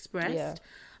 like I've expressed.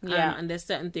 And there's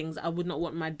certain things I would not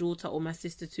want my daughter or my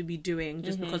sister to be doing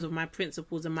just because of my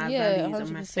principles and my values 100%.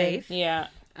 And my faith.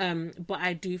 But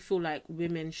I do feel like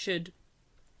women should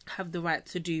have the right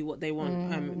to do what they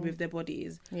want with their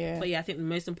bodies. But I think the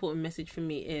most important message for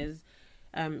me is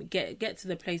get to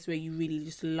the place where you really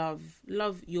just love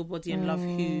your body and love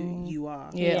who you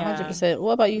are. 100%.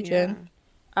 What about you, Jen?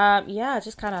 I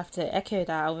just kind of have to echo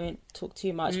that. I won't talk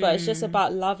too much, but it's just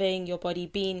about loving your body,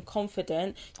 being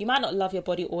confident. You might not love your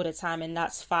body all the time, and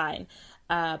that's fine.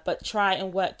 But try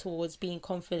and work towards being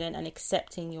confident and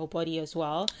accepting your body as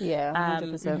well.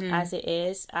 100%. As it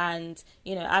is. And,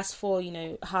 you know, as for, you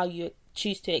know, how you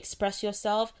choose to express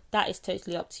yourself, that is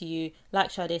totally up to you.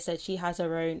 Like Sade said, she has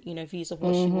her own, you know, views of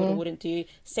what she would or wouldn't do.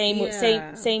 Same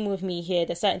with me here.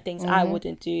 There's certain things I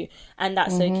wouldn't do, and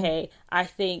that's okay. I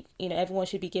think, you know, everyone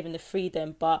should be given the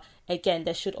freedom, but again,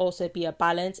 there should also be a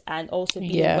balance, and also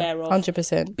be aware of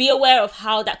 100%. Be aware of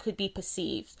how that could be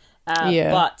perceived.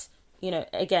 But, you know,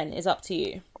 again, it's up to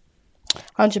you.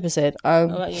 100%.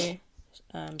 What about you?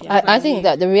 I think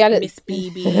that the reality, Miss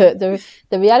BB.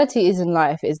 the reality is in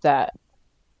life is that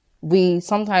we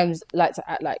sometimes like to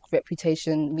act like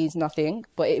reputation means nothing,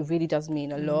 but it really does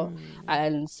mean a lot.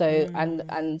 And so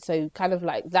and so kind of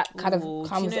like that kind of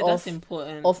comes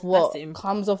off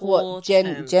what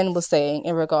Jen was saying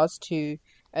in regards to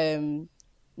you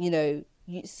know,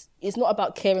 it's not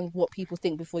about caring what people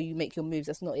think before you make your moves.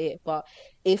 That's not it. But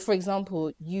if, for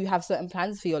example, you have certain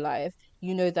plans for your life,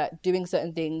 you know that doing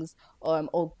certain things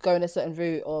or going a certain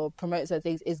route or promoting certain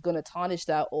things is going to tarnish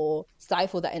that or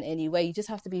stifle that in any way. You just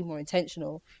have to be more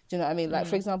intentional. Do you know what I mean? Like,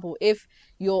 for example, if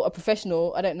you're a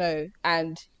professional, I don't know,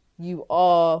 and you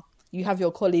have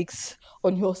your colleagues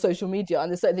on your social media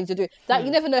and there's certain things to do, that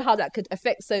you never know how that could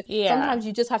affect. So sometimes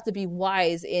you just have to be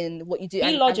wise in what you do.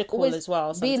 Be logical as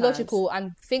well. Sometimes. Be logical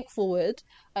and think forward.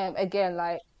 Again,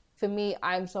 like for me,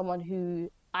 I'm someone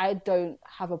who I don't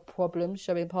have a problem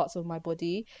showing parts of my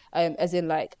body. As in,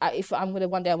 like, if I'm gonna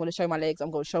one day I'm gonna show my legs, I'm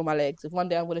gonna show my legs. If one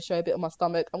day I'm gonna show a bit of my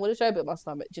stomach, I'm gonna show a bit of my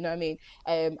stomach. Do you know what I mean?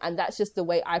 And that's just the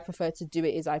way I prefer to do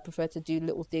it. Is I prefer to do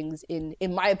little things in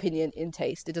my opinion, in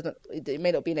taste. It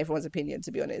may not be in everyone's opinion,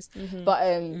 to be honest. But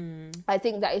I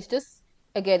think that it's just,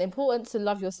 again, important to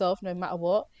love yourself no matter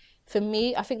what. For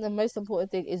me, I think the most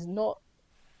important thing is not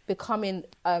becoming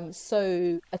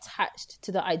so attached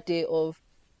to the idea of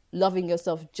loving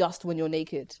yourself just when you're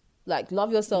naked. Like,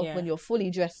 love yourself when you're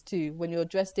fully dressed too, when you're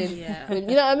dressed in, you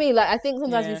know what I mean? Like, I think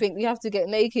sometimes we think we have to get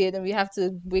naked and we have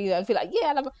to and feel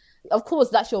like, of course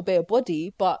that's your bare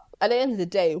body, but at the end of the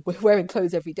day, we're wearing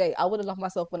clothes every day. I want to love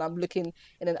myself when I'm looking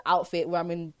in an outfit where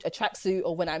I'm in a tracksuit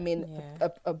or when I'm in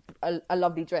a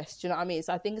lovely dress. Do you know what I mean?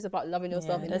 So I think it's about loving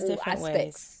yourself in all aspects.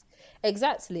 Ways.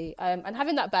 Exactly. And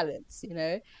having that balance, you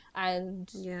know, and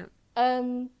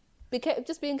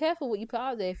just being careful what you put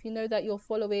out there. If you know that you're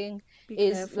following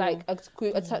like a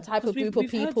type of group of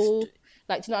people,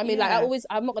 like, do you know what I mean? Like,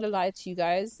 I'm not gonna lie to you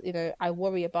guys. You know, I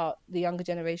worry about the younger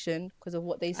generation because of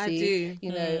what they see. I do.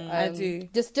 You know, I do.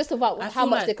 Just about how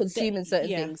much they're consuming certain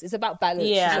things. It's about balance.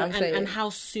 Yeah, and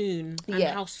how soon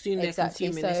they're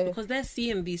consuming this, because they're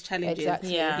seeing these challenges.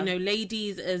 Exactly. Yeah. You know,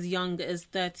 ladies as young as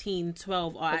 13,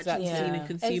 12 are actually seeing and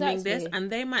consuming this, and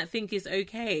they might think it's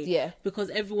okay because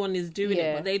everyone is doing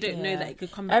it, but they don't know that it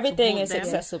could come back. Everything to is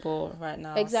accessible right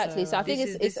now. Exactly. So I think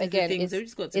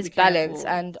it's balance,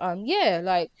 and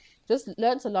like, just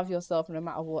learn to love yourself no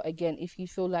matter what. Again, if you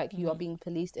feel like you are being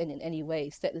policed in any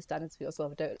way, set the standards for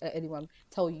yourself. Don't let anyone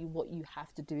tell you what you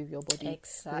have to do with your body.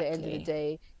 Exactly. At the end of the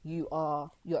day, you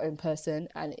are your own person,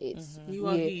 and it's you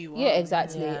are who you are. Yeah,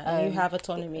 exactly. You have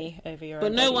autonomy over your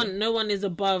own body. But no one is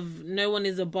above.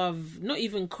 Not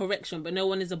even correction, but no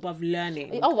one is above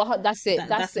learning. Oh, well, that's it.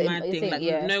 That's my thing. Like,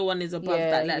 no one is above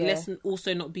that. Like, let's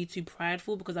also not be too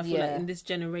prideful, because I feel like in this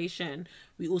generation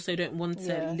we also don't want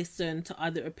to listen to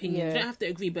other opinions. We don't have to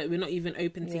agree, but we're not even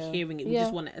open to hearing it. We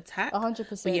just want to attack.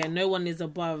 100%. But no one is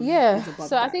above.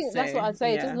 So I think that's what I'd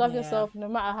say. Just love yourself, no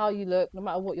matter how you look, no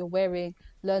matter what you're wearing.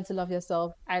 Learn to love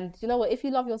yourself. And you know what? If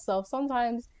you love yourself,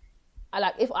 sometimes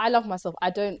if I love myself,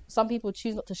 some people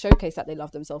choose not to showcase that they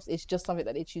love themselves. It's just something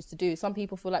that they choose to do. Some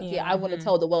people feel like, I want to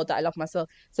tell the world that I love myself.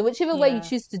 So whichever way you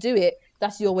choose to do it,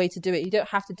 that's your way to do it. You don't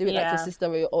have to do it like your sister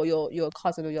or your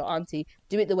cousin or your auntie.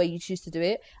 Do it the way you choose to do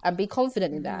it and be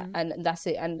confident in that. And that's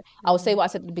it. And I'll say what I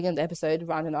said at the beginning of the episode,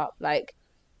 rounding up, like,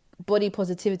 body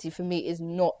positivity for me is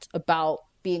not about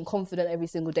being confident every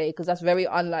single day, because that's very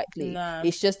unlikely. No.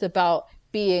 It's just about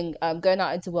being going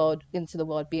out into the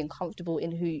world, being comfortable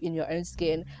in your own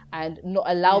skin, and not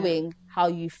allowing how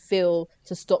you feel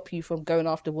to stop you from going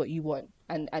after what you want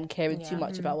and caring too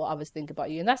much about what others think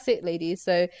about you. And that's it, ladies.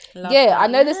 So I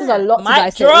know this is a lot to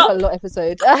dissect. It's a lot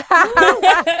episode.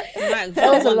 That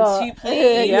was a lot.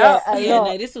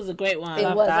 No, this was a great one.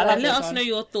 And let us know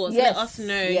your thoughts. Let us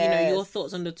know, your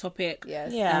thoughts on the topic.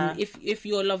 If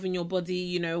you're loving your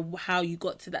body, how you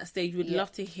got to that stage. We'd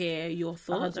love to hear your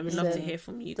thoughts. I would love to hear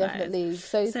from you guys. Definitely.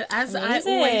 So as I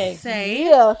always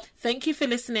say, thank you for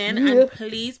listening, and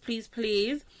please, do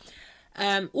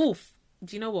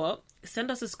you know what?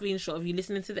 Send us a screenshot of you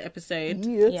listening to the episode.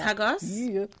 Tag us.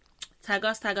 Tag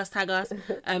us.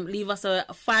 Leave us a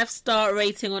 5-star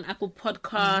rating on Apple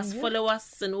Podcasts. Follow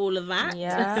us and all of that.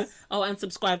 And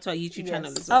subscribe to our YouTube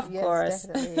channel as well. Of course.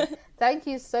 Definitely. Thank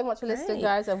you so much for listening,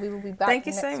 guys, and we will be back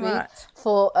next week much.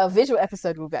 For a visual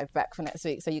episode. We'll be back for next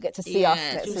week, so you get to see us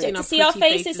next week. Get to see our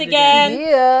faces again.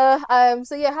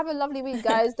 Have a lovely week,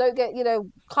 guys. Don't get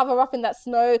cover up in that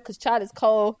snow because Chad is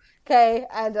cold. Okay,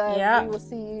 and we will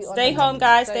see you. Stay home,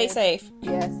 guys. Stay safe.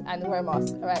 Yes, and wear a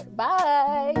mask. All right,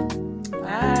 bye.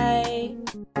 Bye.